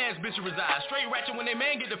them down ass bitches reside. Straight ratchet when they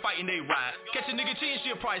man get to fighting, they ride. Catch a nigga cheating,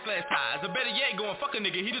 shit priceless ties. Or better yet, going fuck a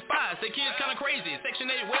nigga, he despise. Say kids kinda crazy.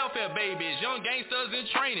 Section 8 welfare babies. Young gangsters in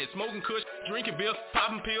training. Smoking kush, drinking beer,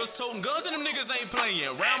 popping pills, toting guns, and them niggas ain't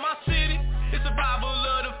playing. Around my city, it's survival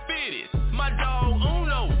of the fittest. My dog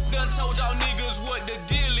Uno, the told y'all niggas what the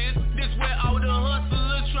deal is. This where all the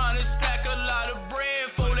hustlers trying to stack a lot of bread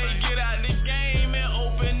before they get out the game and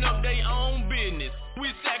open up their own business. We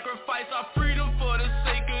sacrifice our freedom for the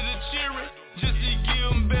sake of the children, just to give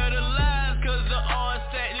them better lives, cause the odds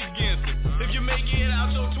stacked against them. If you make it out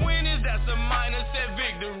your 20s, that's a mindset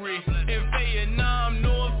victory. In Vietnam,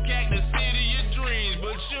 North Cac, the city of dreams,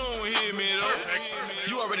 but you don't hear me though.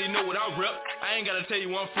 You already know what I rep, I ain't gotta tell you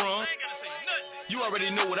where I'm from. You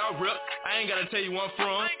already know what I rep, I ain't gotta tell you where I'm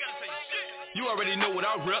from. You already know what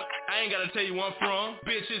I rep, I ain't gotta tell you where I'm from.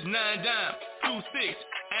 Bitch, it's 9 dime, 2-6,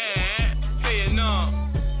 and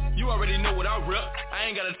Vietnam. You already know what I rep, I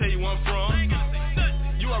ain't gotta tell you where I'm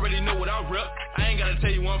from. You already know what I rep, I ain't gotta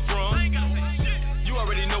tell you where I'm from. You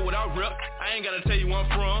already know what I rep, I ain't gotta tell you where I'm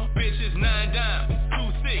from. Bitch, it's 9 dime,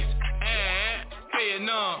 2-6, and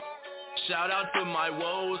Vietnam. Shout out to my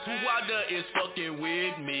woes, who out there is fucking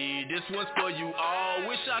with me. This one's for you all,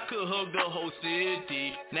 wish I could hug the whole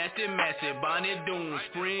city. Nasty Massive, Bonnie Doon,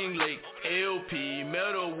 Spring Lake, LP,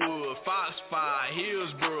 Meadowwood, Foxfire,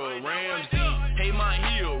 Hillsboro, Ramsey, Hey My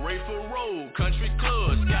Hill, Rayford Road, Country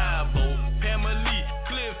Club, Skyboat, Pamela,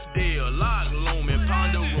 Cliffdale, Loch Lomond,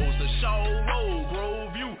 Ponderosa, Shaw Road,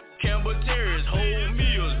 Groveview, Campbell Terrace, Whole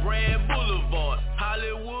Mills, Brad Boulevard,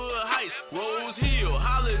 Hollywood Heights, Rose Hill,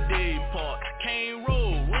 Holiday Park, Kane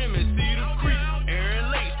Road, Remy, Cedar Creek,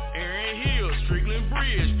 Aaron Lakes, Aaron Hill, Strickland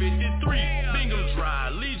Bridge, 53, Bingham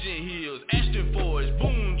Drive, Legion Hills, Ashton Forest,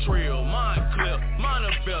 Boone Trail, Montclair,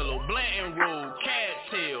 Montebello, Blanton Road,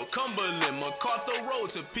 Cattail, Cumberland, MacArthur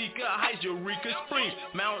Road, Topeka Heights, Eureka Springs,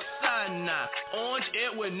 Mount Sinai, Orange,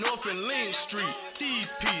 Edward, North and Lynn Street,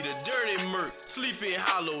 TP, the Dirty Merc, Sleepy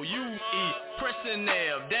Hollow, UE, Preston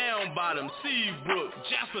Ave, Down Bottom, Seabrook,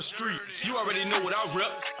 Jasper Street. You already know what I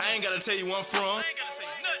rep, I ain't gotta tell you where I'm from.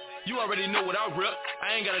 You already know what I rep,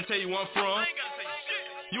 I ain't gotta tell you where I'm from.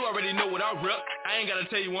 You already know what I rep, I ain't gotta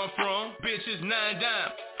tell you where I'm from. Bitch, it's 9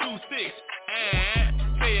 dime, 2-6,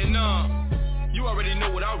 and Vietnam. You already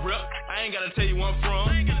know what I rep, I ain't gotta tell you where I'm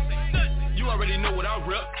from. You already know what I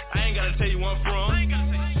rep, I ain't gotta tell you where I'm from.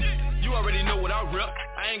 You already know what I rep,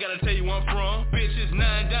 I ain't gotta tell you where I'm from. Bitch, it's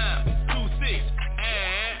 9 dime, 2-6,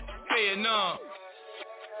 and Vietnam.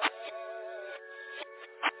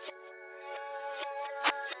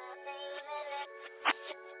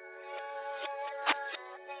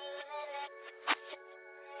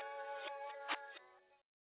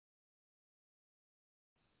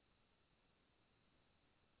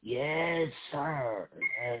 Yes, sir.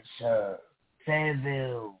 Yes, sir.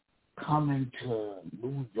 Fayetteville coming to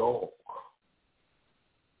New York.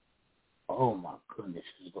 Oh, my goodness.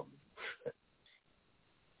 It's going to be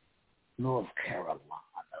North Carolina.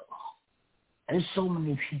 There's so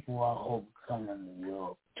many people I hope come to New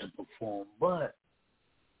York to perform, but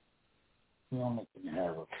we only can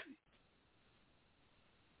have a few.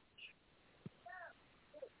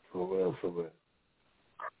 For real, for real.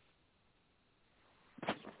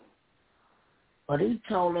 But he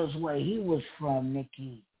told us where he was from,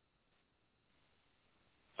 Nikki.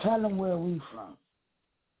 Tell him where we from.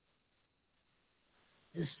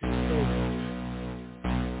 This is the story.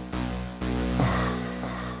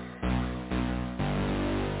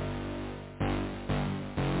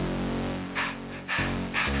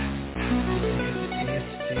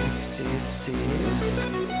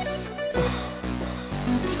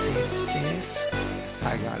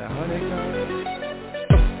 I got 100 guns.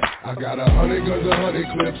 I got 100 guns, 100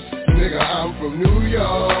 clips. Nigga, I'm from New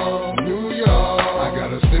York, New York. I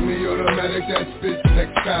got a semi-automatic that spits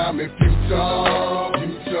next time if you talk,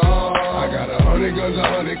 you talk. I got 100 guns,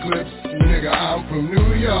 100 clips. Nigga, I'm from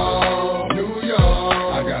New York, New York.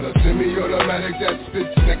 I got a semi-automatic that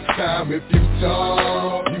spits next time if you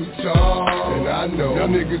talk, you talk. And I know y'all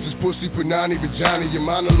niggas is pussy, panani, vagina. Your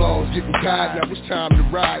monologues getting tired. Now it's time to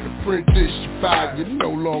ride. Apprentice, you fired. You no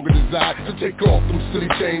longer desire to take off them silly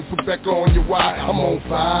chains. Put back on your wire. I'm on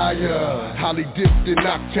fire. Holly dipped in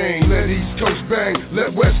octane. Let East Coast bang,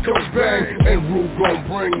 let West Coast bang. And Rue gon'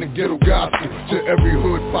 bring the ghetto gospel to every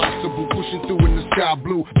hood possible. Pushing through in the sky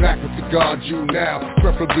blue. Back with the guard you now.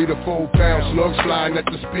 Preferably the 4-pound slugs flying at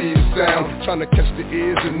the speed of sound. Trying to catch the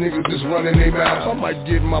ears of niggas that's running their mouths. I might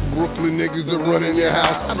get my Brooklyn niggas to run in your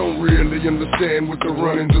house. I don't really understand what the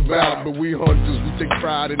running's about, but we hunters, we take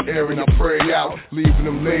pride in airing our prey out, leaving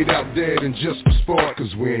them laid out dead and just for sport,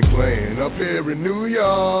 cause we ain't playing up here in New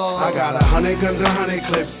York. I got 100 guns, 100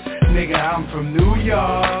 clips. Nigga, I'm from New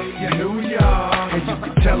York, New York. And you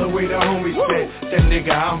can tell the way the homies said that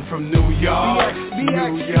nigga, I'm from New York,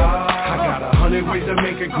 New York. I got 100 ways to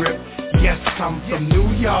make a grip. Yes, I'm from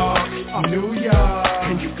New York, New York.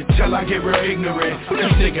 And you can tell I get real ignorant. Cause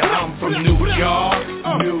nigga, I'm from New York,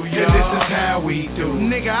 New York. And this is how we do.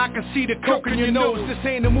 Nigga, I can see the coke in your nose. This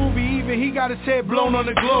ain't a movie, even he got his head blown on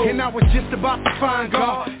the globe. And I was just about to find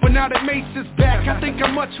God, but now that Mace is back, I think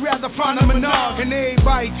I'd much rather find a Minaj. And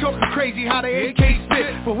everybody talking crazy how they AK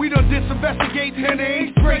spit, but we done disinvestigate and they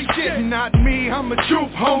ain't spray shit. Not me, I'm a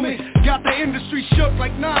truth homie. Got the industry shook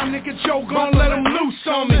like nah, nigga, Joe gon' let him loose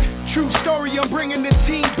on me. True story, I'm bringing this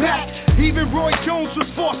team back. Even Roy Jones was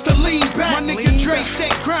forced to lean back. My nigga Dre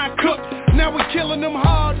said grind cook. Now we killing them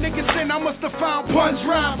hard, niggas saying I must have found Pun's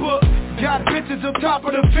rhyme book. Got bitches on top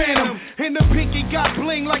of the Phantom, and the pinky got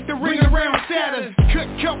bling like the ring around Saturn.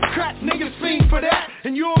 Cut crack, niggas fiend for that,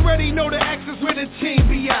 and you already know the X is where the team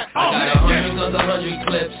be at. I got 100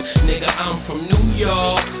 clips, nigga, I'm from New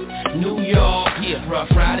York, New York. Yeah, rough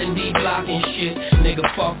riding, D-block and shit, nigga,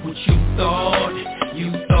 fuck what you thought.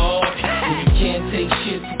 You can't take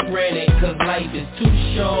shit for granted, cause life is too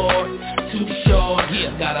short, too short.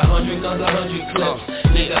 Yeah, got 100 guns, 100 clips,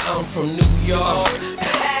 nigga, I'm from New York.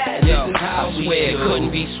 Yo, I swear it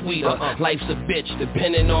couldn't be sweeter. Life's a bitch,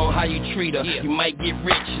 depending on how you treat her. You might get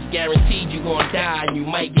rich, it's guaranteed you gon' die. And you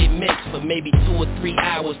might get mixed for maybe 2 or 3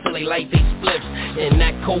 hours till they light they spliffs. And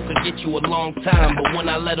that coke could get you a long time. But when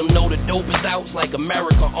I let them know the dope is out, it's like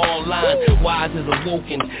America online. Wise is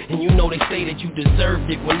awoken, and you know they say that you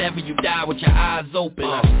deserved it whenever you die with your eyes open.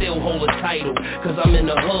 I still hold a title, cause I'm in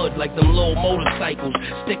the hood like them little motorcycles.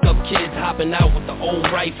 Stick up kids hopping out with the old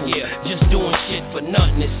rifle. Just doing shit for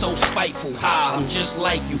nothing, it's so spiteful. I'm just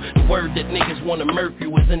like you. The word that niggas wanna murk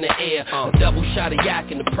you is in the air. A double shot of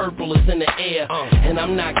yak and the purple is in the air. And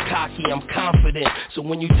I'm not cocky, I'm confident. So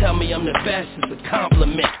when you tell me I'm the best, it's a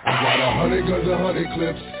compliment. I got 100 guns, 100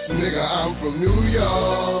 clips. Nigga, I'm from New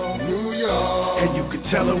York, New York. And you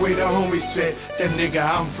can tell the way the homies said that nigga,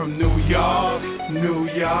 I'm from New York, New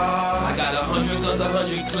York. I got 100 guns,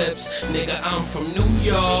 100 clips. Nigga, I'm from New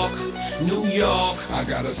York, New York. I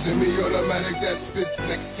got a semi-automatic that spits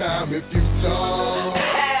next time if you talk.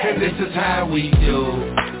 And this is how we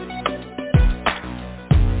do.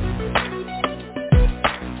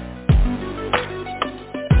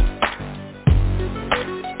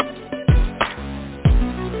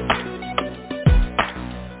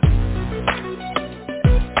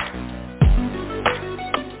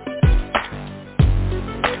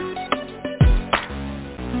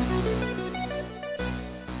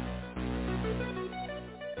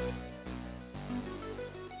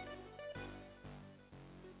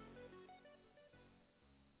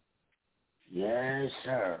 Yes,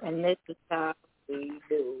 sir. And this is how we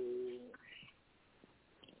do.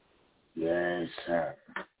 Yes, sir.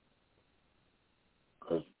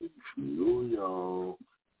 Cause we from New York.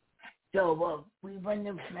 Yo, well, we run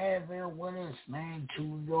the Fairville with us, man, to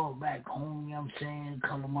New York, back home, you know what I'm saying?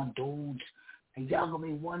 Color my dudes. And y'all gonna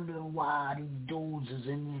be wondering why these dudes is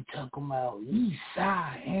in there talking about East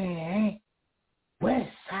Side,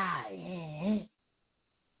 West Side,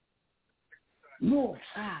 North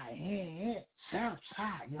Side, South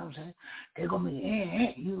Side, you know what I'm saying? They're gonna be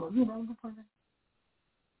you know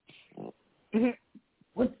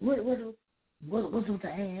what's with the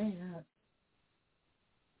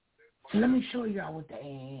So let me show y'all what the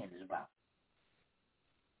is about.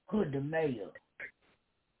 Hood the mayor.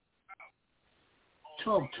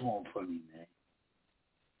 Talk to him for me, man.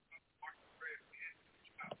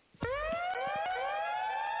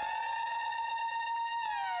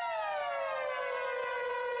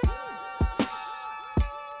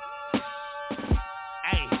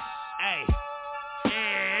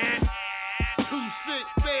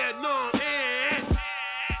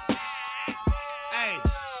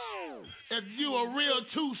 If you a real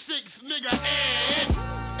 2-6 nigga,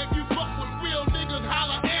 if you fuck with real niggas,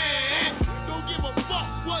 holla, don't give a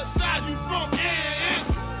fuck what side you from,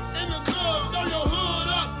 in the club, throw your hood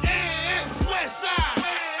up, west side,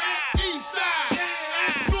 east side,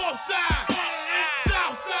 north side,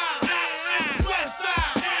 south side, west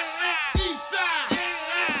side, east side,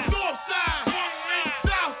 north side,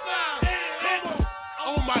 south side, come on.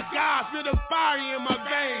 Oh my God, feel the fire in my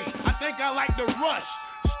veins, I think I like the rush.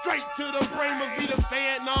 Straight to the brain must be the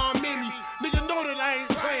Vietnam mini. Nigga know that I ain't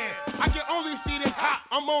playing. I can only see this hot.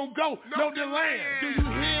 I'm on go, no delaying. Do you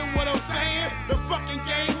hear what I'm saying? The fucking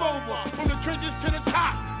game over. From the trenches to the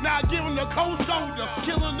top. Now I give him the cold shoulder.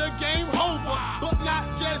 Killing the game over. But not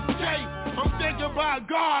just Jay. I'm thinking about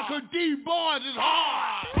God, cause D-boys is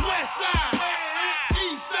hard. West side,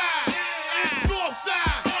 east side, north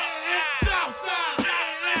side, south side,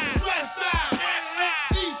 west side,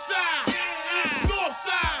 east side, north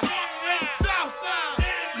side, south side.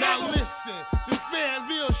 Now listen, this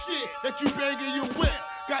Fairville shit that you banging your whip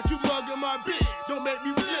got you mugging my bitch. Don't make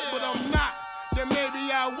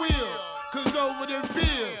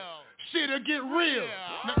get real.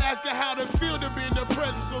 Now ask her how to feel to be in the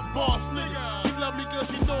presence of boss niggas. She love me cause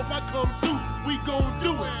she know if I come through, we gon'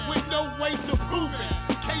 do it. With no way to prove it.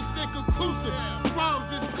 Case they conclusive,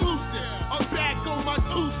 rhymes exclusive. I'm back on my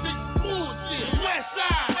 2-6 bullshit. West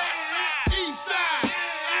side, east side,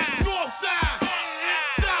 north side,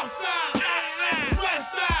 south side,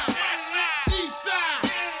 west side, east side,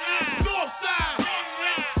 north side,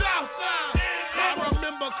 south side. I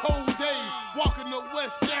remember cold days, walking the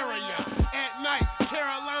west area. At night,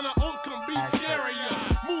 Carolina, Oakland Beach area.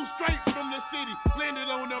 Moved straight from the city, landed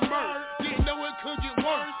on the Merc. Didn't know it could get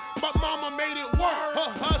worse, but mama made it work. Her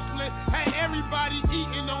hustling had everybody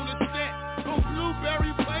eating on the set. From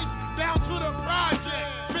Blueberry Place down to the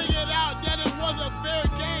project. Figured out that it was a fair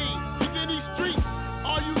game. Cause in these streets,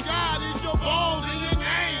 all you got is your balls and your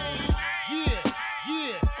name. Yeah.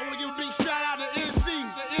 I wanna give a big shout out to NC,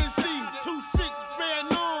 the NC, 2-6, fair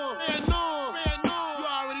norm. You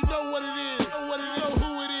already know what it is. Know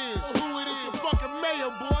who it is. The fucking mayor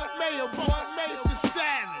boy.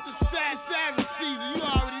 It's the savage season. You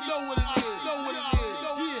already know what it is.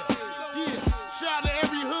 Yeah. Shout out to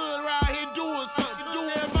every hood around here doing something.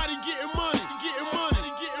 Everybody getting money.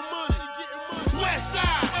 West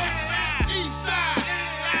side, east side,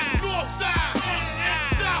 north side,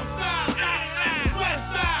 south side, west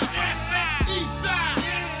side, east side,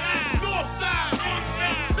 north side,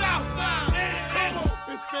 south side. Come on,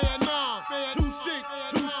 it's fair now. 2-6.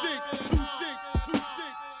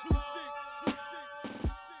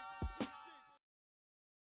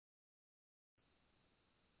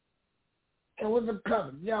 It was a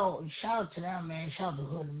couple. Yo, shout out to them, man. Shout out to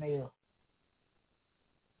Hood and Mail.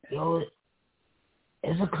 Yo,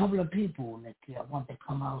 there's a couple of people that I want to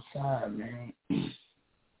come outside, man.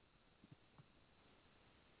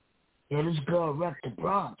 Yeah, this girl wrecked the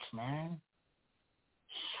Bronx, man.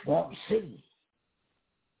 Swamp City.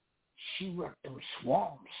 She wrecked them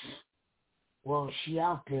swamps. Well, she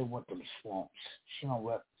out there with them swamps. She don't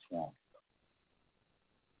wreck the swamps.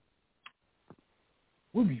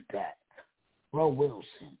 We'll be back. Ro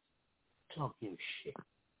Wilson, talk your shit.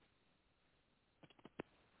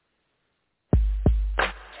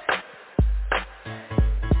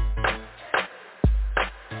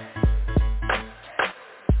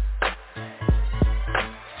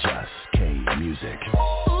 Just K Music.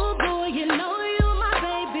 Oh boy, you know you my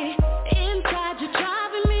baby. Inside you're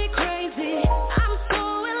driving me crazy. I'm so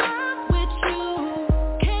in love with you.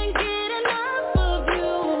 Can't get enough of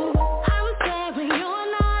you. I'm sad when you're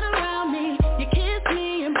not around me. You kiss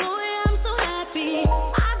me and boy I'm so happy.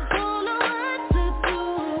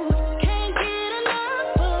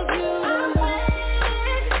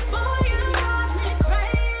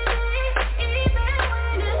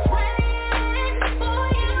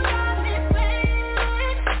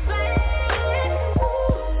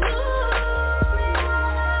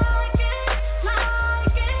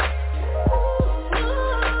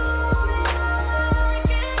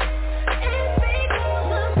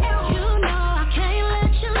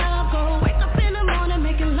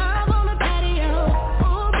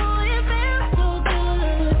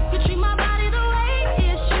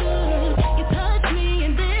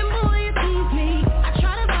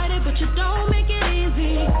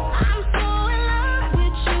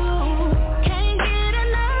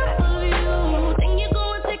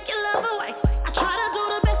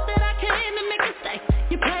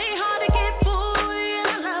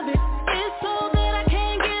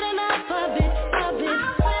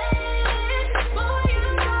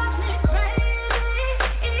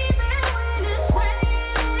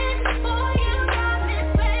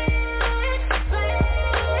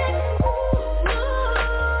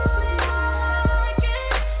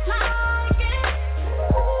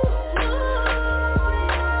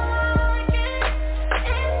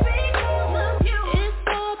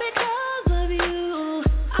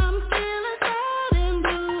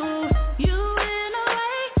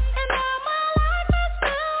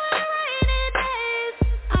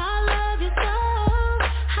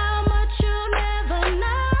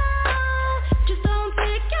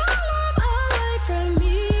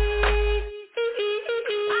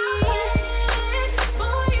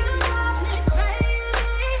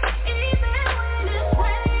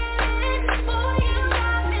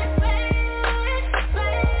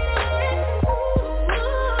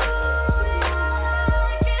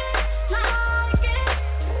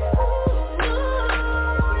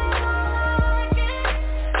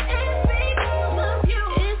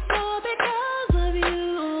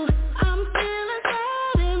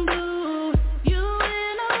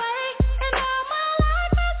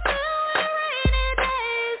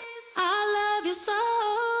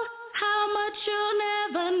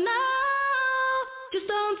 Just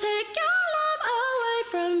don't take your love away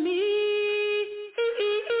from me.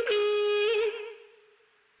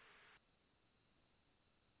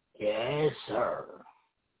 Yes, sir.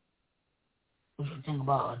 What you think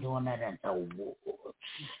about her doing that at the awards?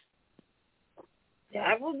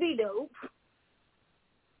 That would be dope.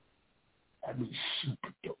 That'd be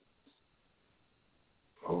super dope.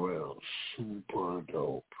 For real, super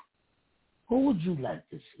dope. Who would you like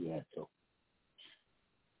to see at the?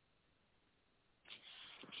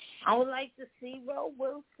 I would like to see Ro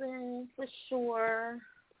Wilson for sure.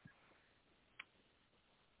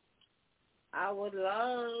 I would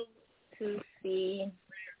love to see.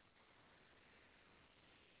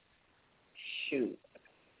 Shoot.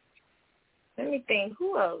 Let me think.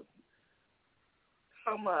 Who else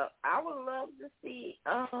come up? I would love to see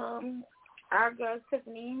our girl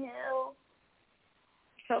Tiffany Hill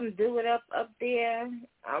come do it up there.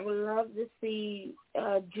 I would love to see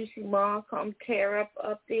Juicy Ma come tear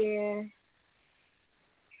up there.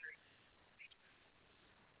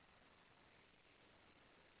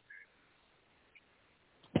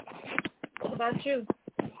 What about you?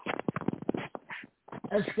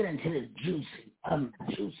 Let's get into this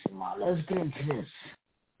Juicy Ma. Let's get into this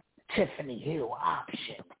Tiffany Hill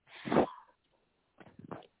option.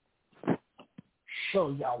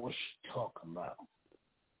 Show y'all what she's talking about.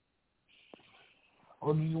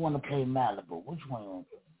 Or do you want to play Malibu? Which one you want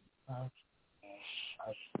to play?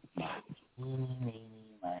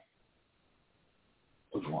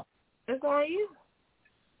 Which one? It's on you.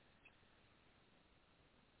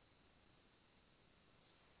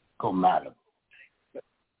 Go Malibu.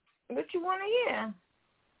 What you want to hear?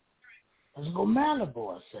 Let's go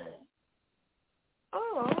Malibu, I said.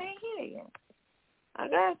 Oh, I ain't hear you. I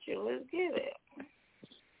got you. Let's get it.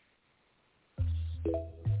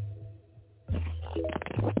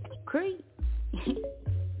 Creed.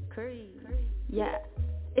 Yeah.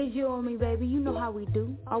 It's you and me, baby. You know how we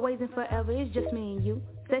do. Always and forever. It's just me and you.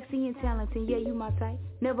 Sexy and talented. Yeah, you my type.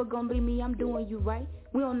 Never gonna be me. I'm doing you right.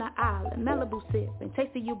 We on the island, Malibu sipping.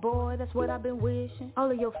 Tasting you, boy, that's what I've been wishing.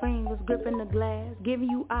 All of your fingers gripping the glass, giving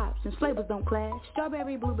you options, flavors don't clash.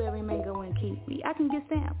 Strawberry, blueberry, mango, and kiwi. I can get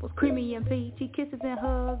samples, creamy and peachy. Kisses and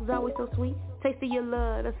hugs, always so sweet. Tasting your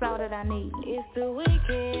love, that's all that I need. It's the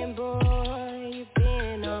weekend, boy, you've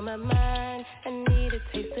been on my mind. I need a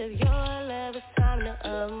taste of your love, it's time to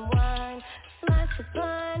unwind. Slice of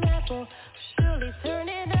pineapple, surely turn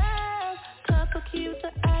it up. Couple cubes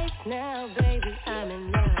of ice now, baby, I'm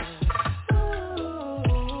in love. Ooh,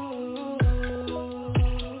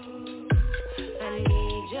 I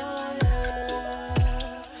need your love.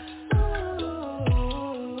 Ooh,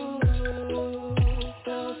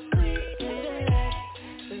 so sweet,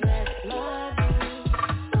 that's my view.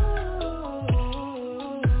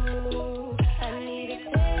 Ooh, I need a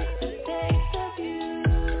taste of you,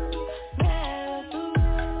 Malibu.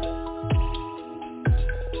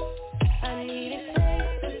 I need a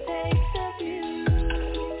taste of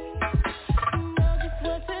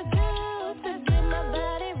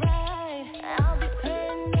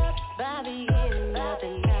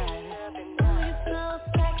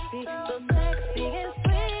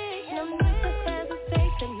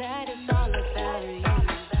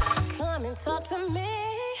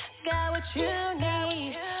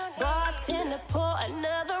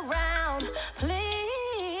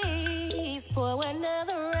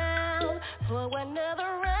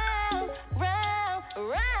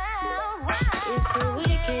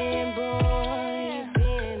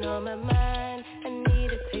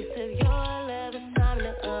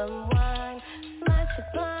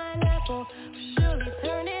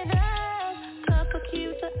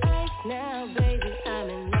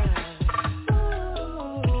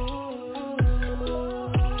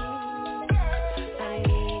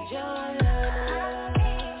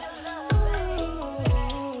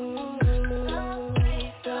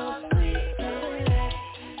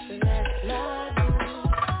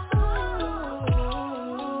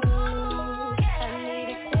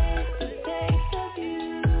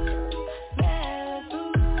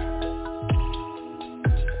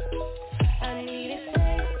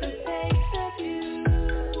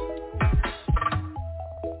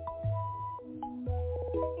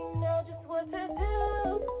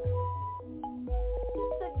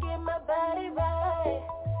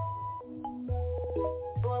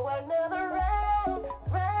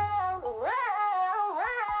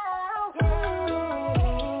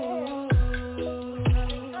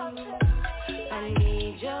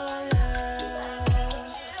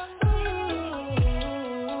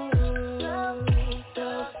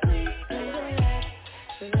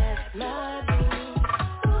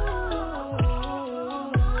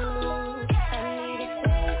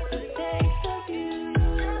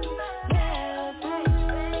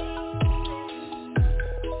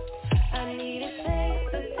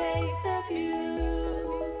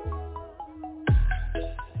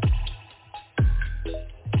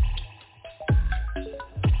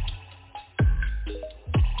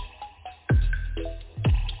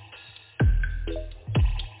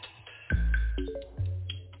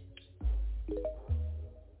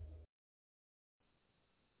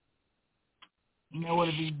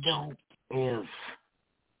be dope if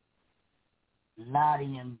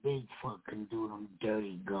Lottie and Bigfoot can do them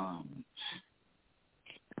dirty guns.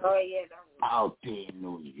 Oh, yeah. Out there in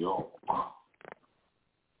New York.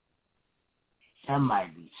 That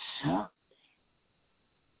might be something.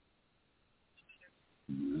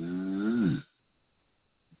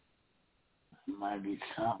 That might be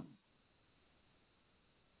something.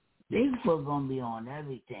 Bigfoot gonna be on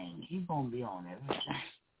everything. He gonna be on everything.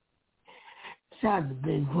 Besides the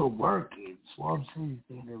Bigfoot working, Swamp City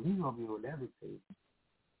thing, he gonna be on everything.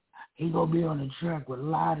 He gonna be on the track with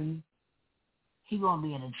Lottie. He gonna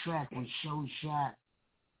be in the track with Show Shot.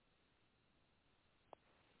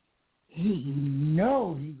 He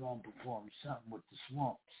know he gonna perform something with the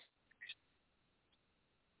Swamps.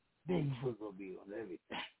 Bigfoot gonna be on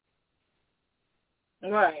everything.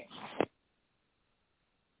 Right.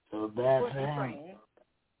 So bad for him.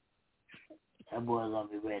 That boy gonna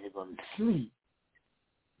be ready to go to sleep.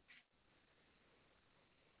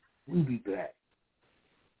 We'll be back.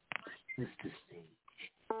 This is the stage.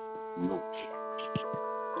 No check.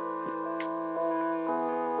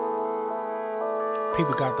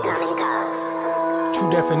 People got the true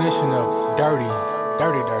definition of dirty.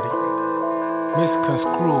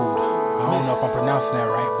 Misconstrued. I don't know if I'm pronouncing that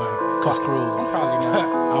right, but construed. I'm probably not.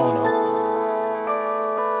 I don't know.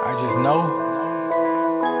 I just know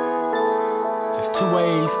there's two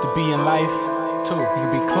ways to be in life. Two. You can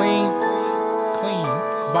be clean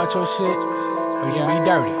about your shit, or you can be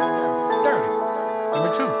dirty.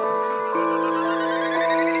 Number two.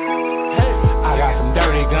 Hey, I got some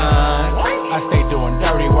dirty guns. I stay doing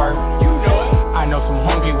dirty work. You know it. I know some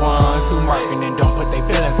hungry ones who working and don't put their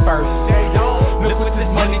feelings first. They don't. Look what this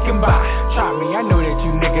money can buy. Try me, I know that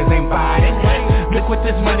you niggas ain't buy it. Look what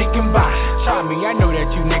this money can buy. Try me, I know that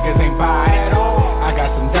you niggas ain't buy it. I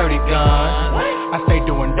got some dirty guns. I stay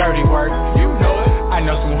doing dirty work. You know it. I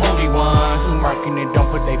know some hungry ones who working and don't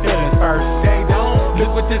put their feelings first. They don't.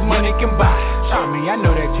 Look what this money can buy. Try me, I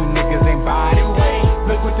know that you niggas ain't buy it.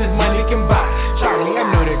 Look what this money can buy. Try me, I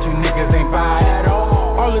know that you niggas ain't buy it.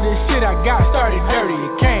 All of this shit I got started dirty.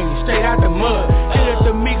 It came straight out the mud. Hit up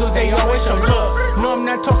the Migos, they always show love. No, I'm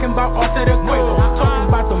not talking about Offset or Quavo. I'm talking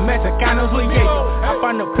about the Mexicanos with Diego. I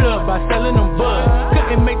found the plug by selling them buzz.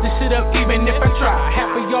 Couldn't make this shit up even if I tried.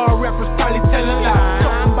 Half of y'all rappers probably telling lies.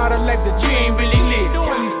 Talking about a life that you ain't really lived.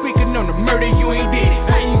 While you speaking on the murder, you ain't did it.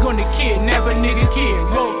 How you gonna kidnap a nigga kid?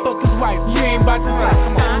 Go fuck his wife, you ain't about to die.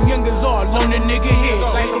 Them youngers all on the nigga head.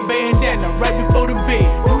 Like a bandana right before the bed.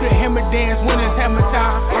 Do the hammer dance when it's hammer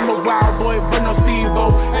time. I'm a wild boy, but no Steve-O.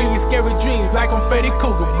 Ain't scary dreams like I'm Freddy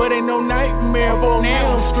Cougar, but ain't no nightmare on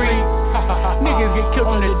Elm Street. Niggas get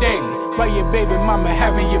killed on the daily by your baby mama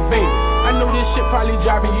having your baby. I know this shit probably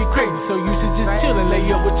driving you crazy, so you should just chill and lay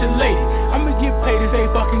up with your lady. I'ma get paid to stay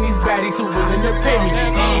fucking these baddies who willing to pay me.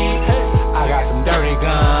 I got some dirty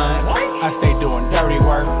guns. I stay doing dirty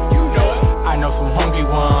work. You know it. I know some hungry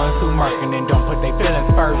ones who working and don't put their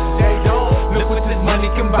feelings first. They don't. Look what this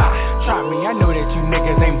money can buy. Try me, I know that you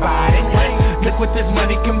niggas ain't buy it. Look what this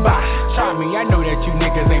money can buy. Try me, I know that you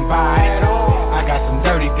niggas ain't buy it. I got some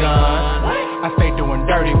dirty guns. I stay doing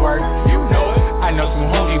dirty work. You know it. I know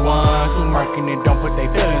some hungry ones who working and don't put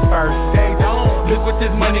their feelings first. They don't. Look what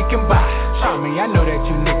this money can buy. Try me, I know that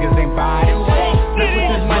you niggas ain't buy it. Look what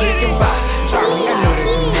this money can buy. Try me, I know that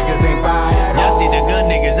you niggas ain't buy it. Y'all see the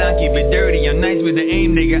gun niggas, I keep it dirty. I'm nice with the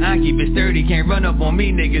aim, nigga, I keep it sturdy. Can't run up on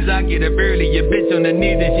me, niggas, I get up early. Your bitch on the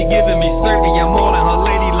knees and she giving me slurpy. I'm all in her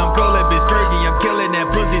lady, I'm calling bitch turkey. I'm killing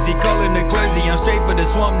that pussy, she calling the clergy. I'm straight for the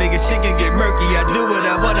swamp, nigga, shit can get murky. I do what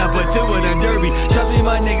I want, I put two in a derby. Trust me,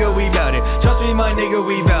 my nigga, we got it. Trust me, my nigga,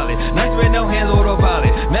 we valid. Nice with no hands,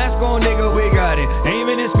 autopilot. Mask on, nigga, we got it.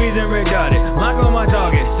 Aiming and squeezing, retarded. Lock on my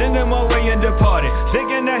target, send them away and departed. Sick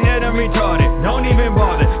in the head, I'm retarded. Don't even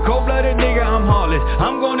bother. Cold-blooded nigga, I'm heartless.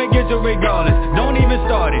 I'm gonna get you regardless. Don't even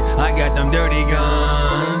start it. I got them dirty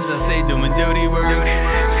guns. I say doing dirty work.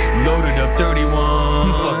 Loaded up 31.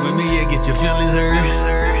 Fuck with me, yeah, get your feelings hurt.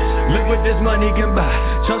 Look what this money can buy.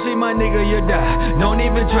 Trust me, my nigga, you die. Don't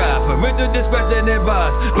even try. Parental discretion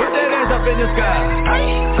advised. Put that ass up in the sky.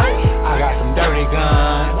 I got some dirty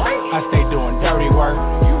guns. I stay doing dirty work.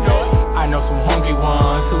 You know it. I know some hungry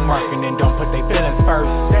ones who working and don't put their feelings first.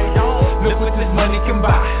 They don't. Look what this money can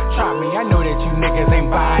buy. Try me, I know that you niggas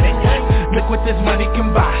ain't buy it. Look what this money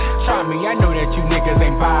can buy. Try me, I know that you niggas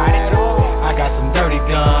ain't buy it. I got some dirty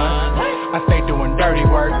guns. I stay doing dirty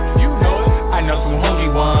work. You know it. I know some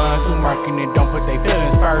hungry ones who working and don't put their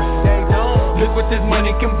feelings first. They don't. Look what this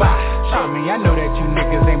money can buy. Try me, I know that you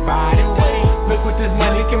niggas ain't buy it. Look what this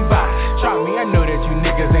money can buy. Try me, I know that you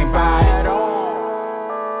niggas ain't buy it all.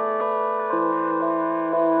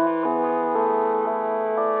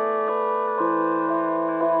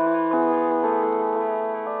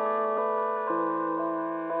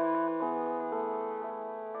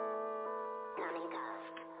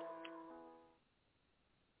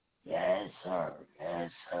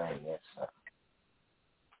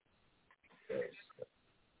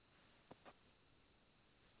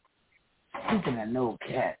 Speaking of no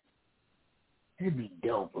cap, it'd be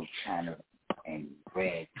dope if China and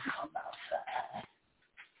Red come outside.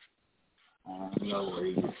 I don't know what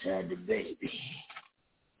he just had the baby.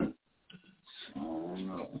 So I don't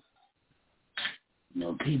know. You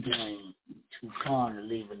know, people ain't too fond of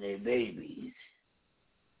leaving their babies.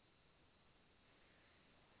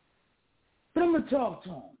 But I'm going to talk to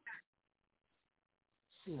them.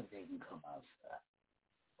 See if they can come outside.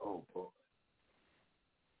 Oh, boy.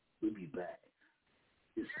 We'll be back.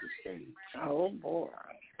 This is the stage. Oh, boy.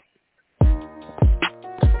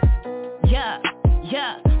 Yeah,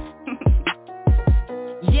 yeah.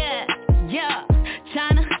 yeah.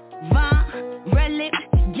 China, Von, Red Lip,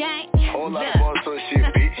 Gang. Whole lot of boss on shit,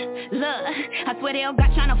 bitch. Look, I swear they all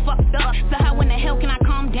got China fucked up. So how in the hell can I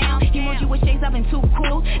calm down? Emoji with shades up and too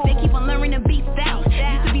cool. They keep on learning to be stout.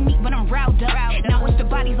 Used to be meek, but I'm riled up. Now watch the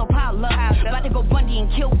bodies all pile up. About to go Bundy and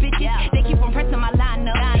kill bitches. They keep on pressing my line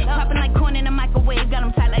up. Popping like corn in a microwave. Got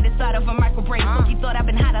them tight like the start of a microwave. Smokey thought I've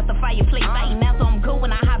been hot out the fireplace. I ain't now, so I'm good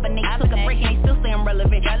when I hibernate. Took a break and they still staying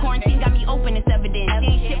relevant. Quarantine got me open, it's evident. She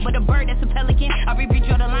ain't shit but a bird that's a pelican. I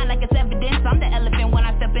redraw the line like it's evidence. I'm the elephant when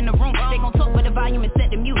I step in the room. They gon' talk but the volume is set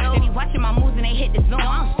to mute. They be watching my moves and they hit the zoom.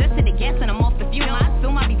 I don't stress to the gas and I'm off the fume. I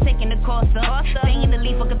assume I be taking the course up. Staying the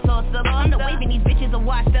leaf like a toss up. I'm the waving these bitches are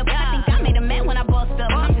washed up. I think I made a man when I bust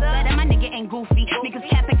up. I'm just glad that my nigga ain't goofy. Niggas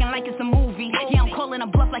cat acting like it's a movie. Yeah, I'm calling a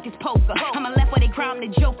bluff like it's poker. I'm a left where they cry, I'm the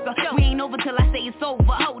joker. We ain't over till I say it's over.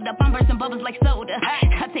 Hold up, I'm bursting bubbles like soda.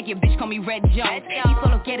 I take your bitch, call me Red Jones. Y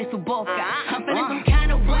solo quieres su boca. I'm feeling some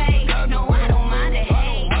kind of way. No, I don't mind the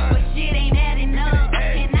hate, but shit ain't adding up.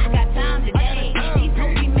 And I got time today. These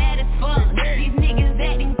hoes be mad as fuck. These niggas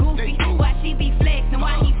acting goofy. Why she be flexing?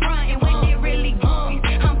 Why he frontin' when they really goofy?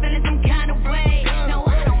 I'm feeling some kind of way. No,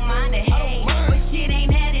 I don't mind the hate, but shit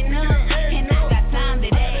ain't adding up. And I got time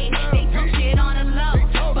today. They took shit on the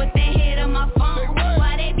low, but they hit on my phone.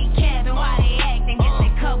 Why they be capping? Why they acting? Get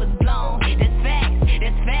their covers blown. That's facts.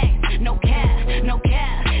 That's facts. No cap. No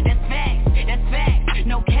cap. That's facts. That's facts.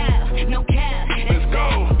 No cap. No cap. That's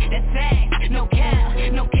facts. That's facts. No cap.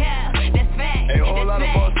 No cap. That's facts. Hey, whole lot of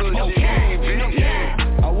boss on no shit, cap. bitch. No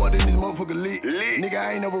cap. I walked in this motherfucker lit. Nigga,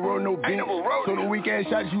 I ain't never rode no bitch. So the weak ass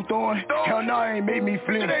shots you throwing, hell no, I ain't made me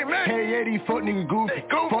flip. Hey, yeah, these fuck niggas goofy.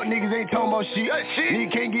 Fuck niggas ain't talking about shit.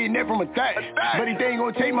 Nigga can't get that from a thot. But he ain't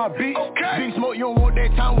gonna take my beat. Big smoke, you don't want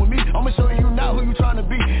that time with me. I'ma show you now who you tryna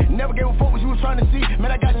be. Never gave a fuck what you was trying to see.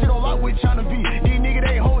 Man, I got shit on lock with tryna be. These niggas,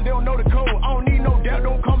 they ain't hoes, they don't know the code. I don't need no doubt,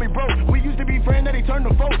 don't call me bro. We used to be friends, now they turn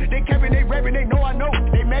to foe. They capping, they rapping, they know I know.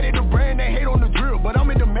 They mad at the brand, they hate on the drill. But I'm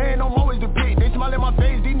in the man, I'm always the pick. They smile at my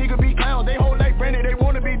face, these niggas be clowns. They hold like Brandon, they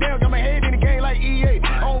wanna be down. Got my head in the game like EA.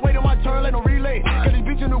 I don't wait on my turn, let no relay. Got this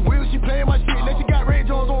bitch in the wheel, she playing my shit. Now she got Ray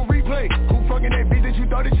Jones on replay. Who fucking that bitch that you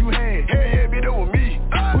thought that you had? Hell yeah, bitch, that was me.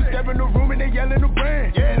 Who step in the room and they yelling the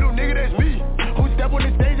brand? Yeah, little nigga, that's me. Who step on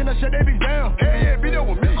the stage and I shut that bitch down? Hell yeah, bitch, that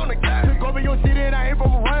was me. Took over your city and I ain't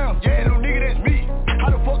from around. Yeah, little nigga, that's me. How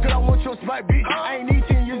the fuck could I want your spot, bitch? I ain't need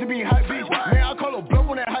 10 years to be hot, bitch. Man, I call her bluff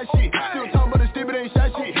on that hot shit. Still talking about the stupid ain't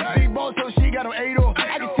shot shit. Big boss, so she got him 8-0.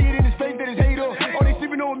 I can see it in his face that it's hate up. Oh, they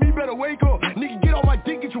sleeping on me, better wake up. Nigga, get on my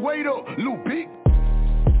dick, get your weight up. Lil' Big.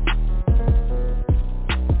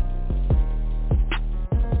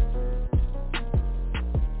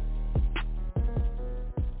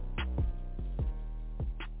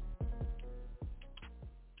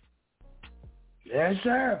 Yes,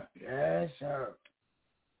 sir. Yes, sir.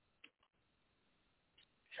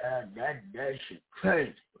 That shit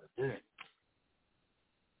crazy.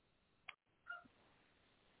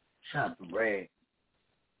 Shout to Ray.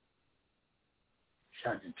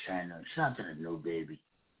 Shout to China. Shout to the new baby.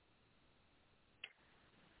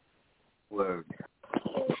 Word.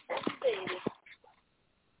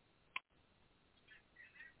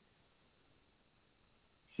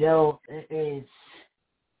 Yo, it is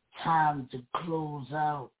time to close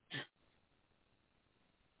out.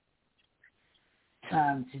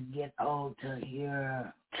 Time to get out of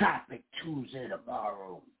here. Topic Tuesday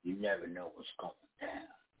tomorrow. You never know what's going down.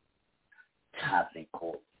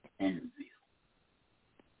 Topical interview.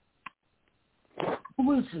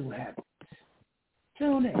 We'll see what happens.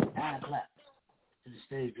 Tune in 9 o'clock to the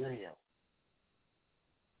Stage Radio.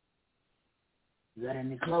 You got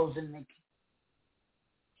any closing, Nikki?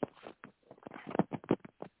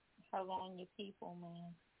 Hug on your people,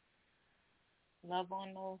 man. Love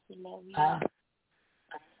on those who love you.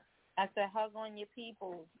 I said hug on your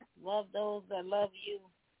people. Love those that love you.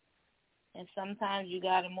 And sometimes you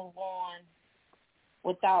got to move on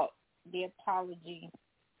without the apology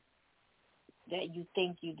that you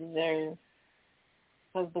think you deserve.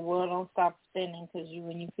 Because the world don't stop spinning because you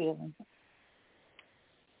and your feelings.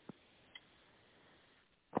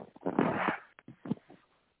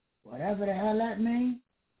 Whatever the hell that means,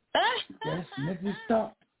 just make you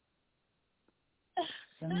stop.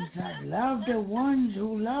 Sometimes love the ones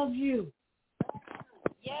who love you.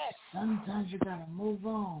 Yes. Sometimes you gotta move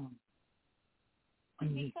on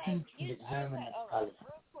when you think you deserve an apology.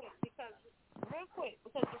 Real quick,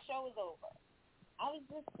 because the show is over. I was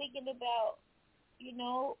just thinking about,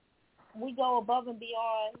 we go above and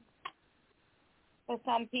beyond for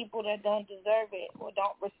some people that don't deserve it or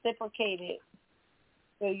don't reciprocate it.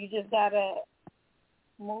 So you just gotta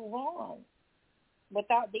move on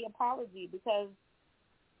without the apology, because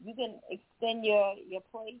you can extend your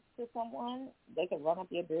place to someone. They can run up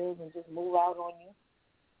your bills and just move out on you.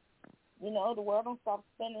 The world don't stop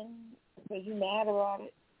spinning because you're mad about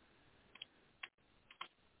it.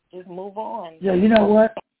 Just move on. Yeah, you know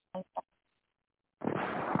what?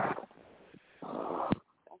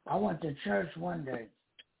 I went to church one day,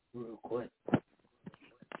 real quick,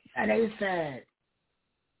 and they said,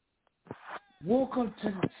 walk up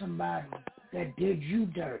to somebody that did you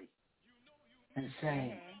dirty and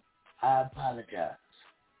say, I apologize.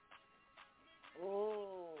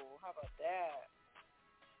 Ooh, how about that?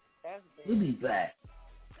 That's big. We'll be back.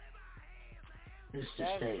 It's the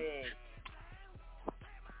stage. Big.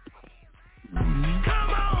 Mm-hmm. Come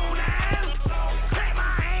on now, take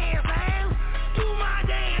my hands now, do my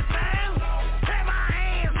dance now, take my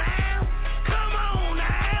hands now, come on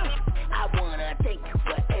now. I wanna thank you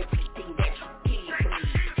for everything that you did for me.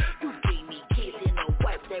 You gave me kids and a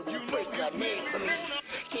wife that will break her neck for me.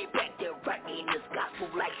 Get back there writing this gospel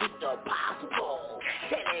like it's impossible.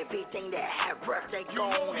 Said everything that had breath, they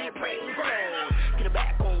gone and praise the Lord. Get it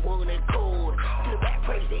back on one and cold, get it back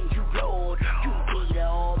praising you, Lord. You be the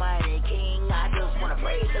Almighty King. I just wanna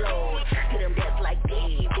praise the Lord.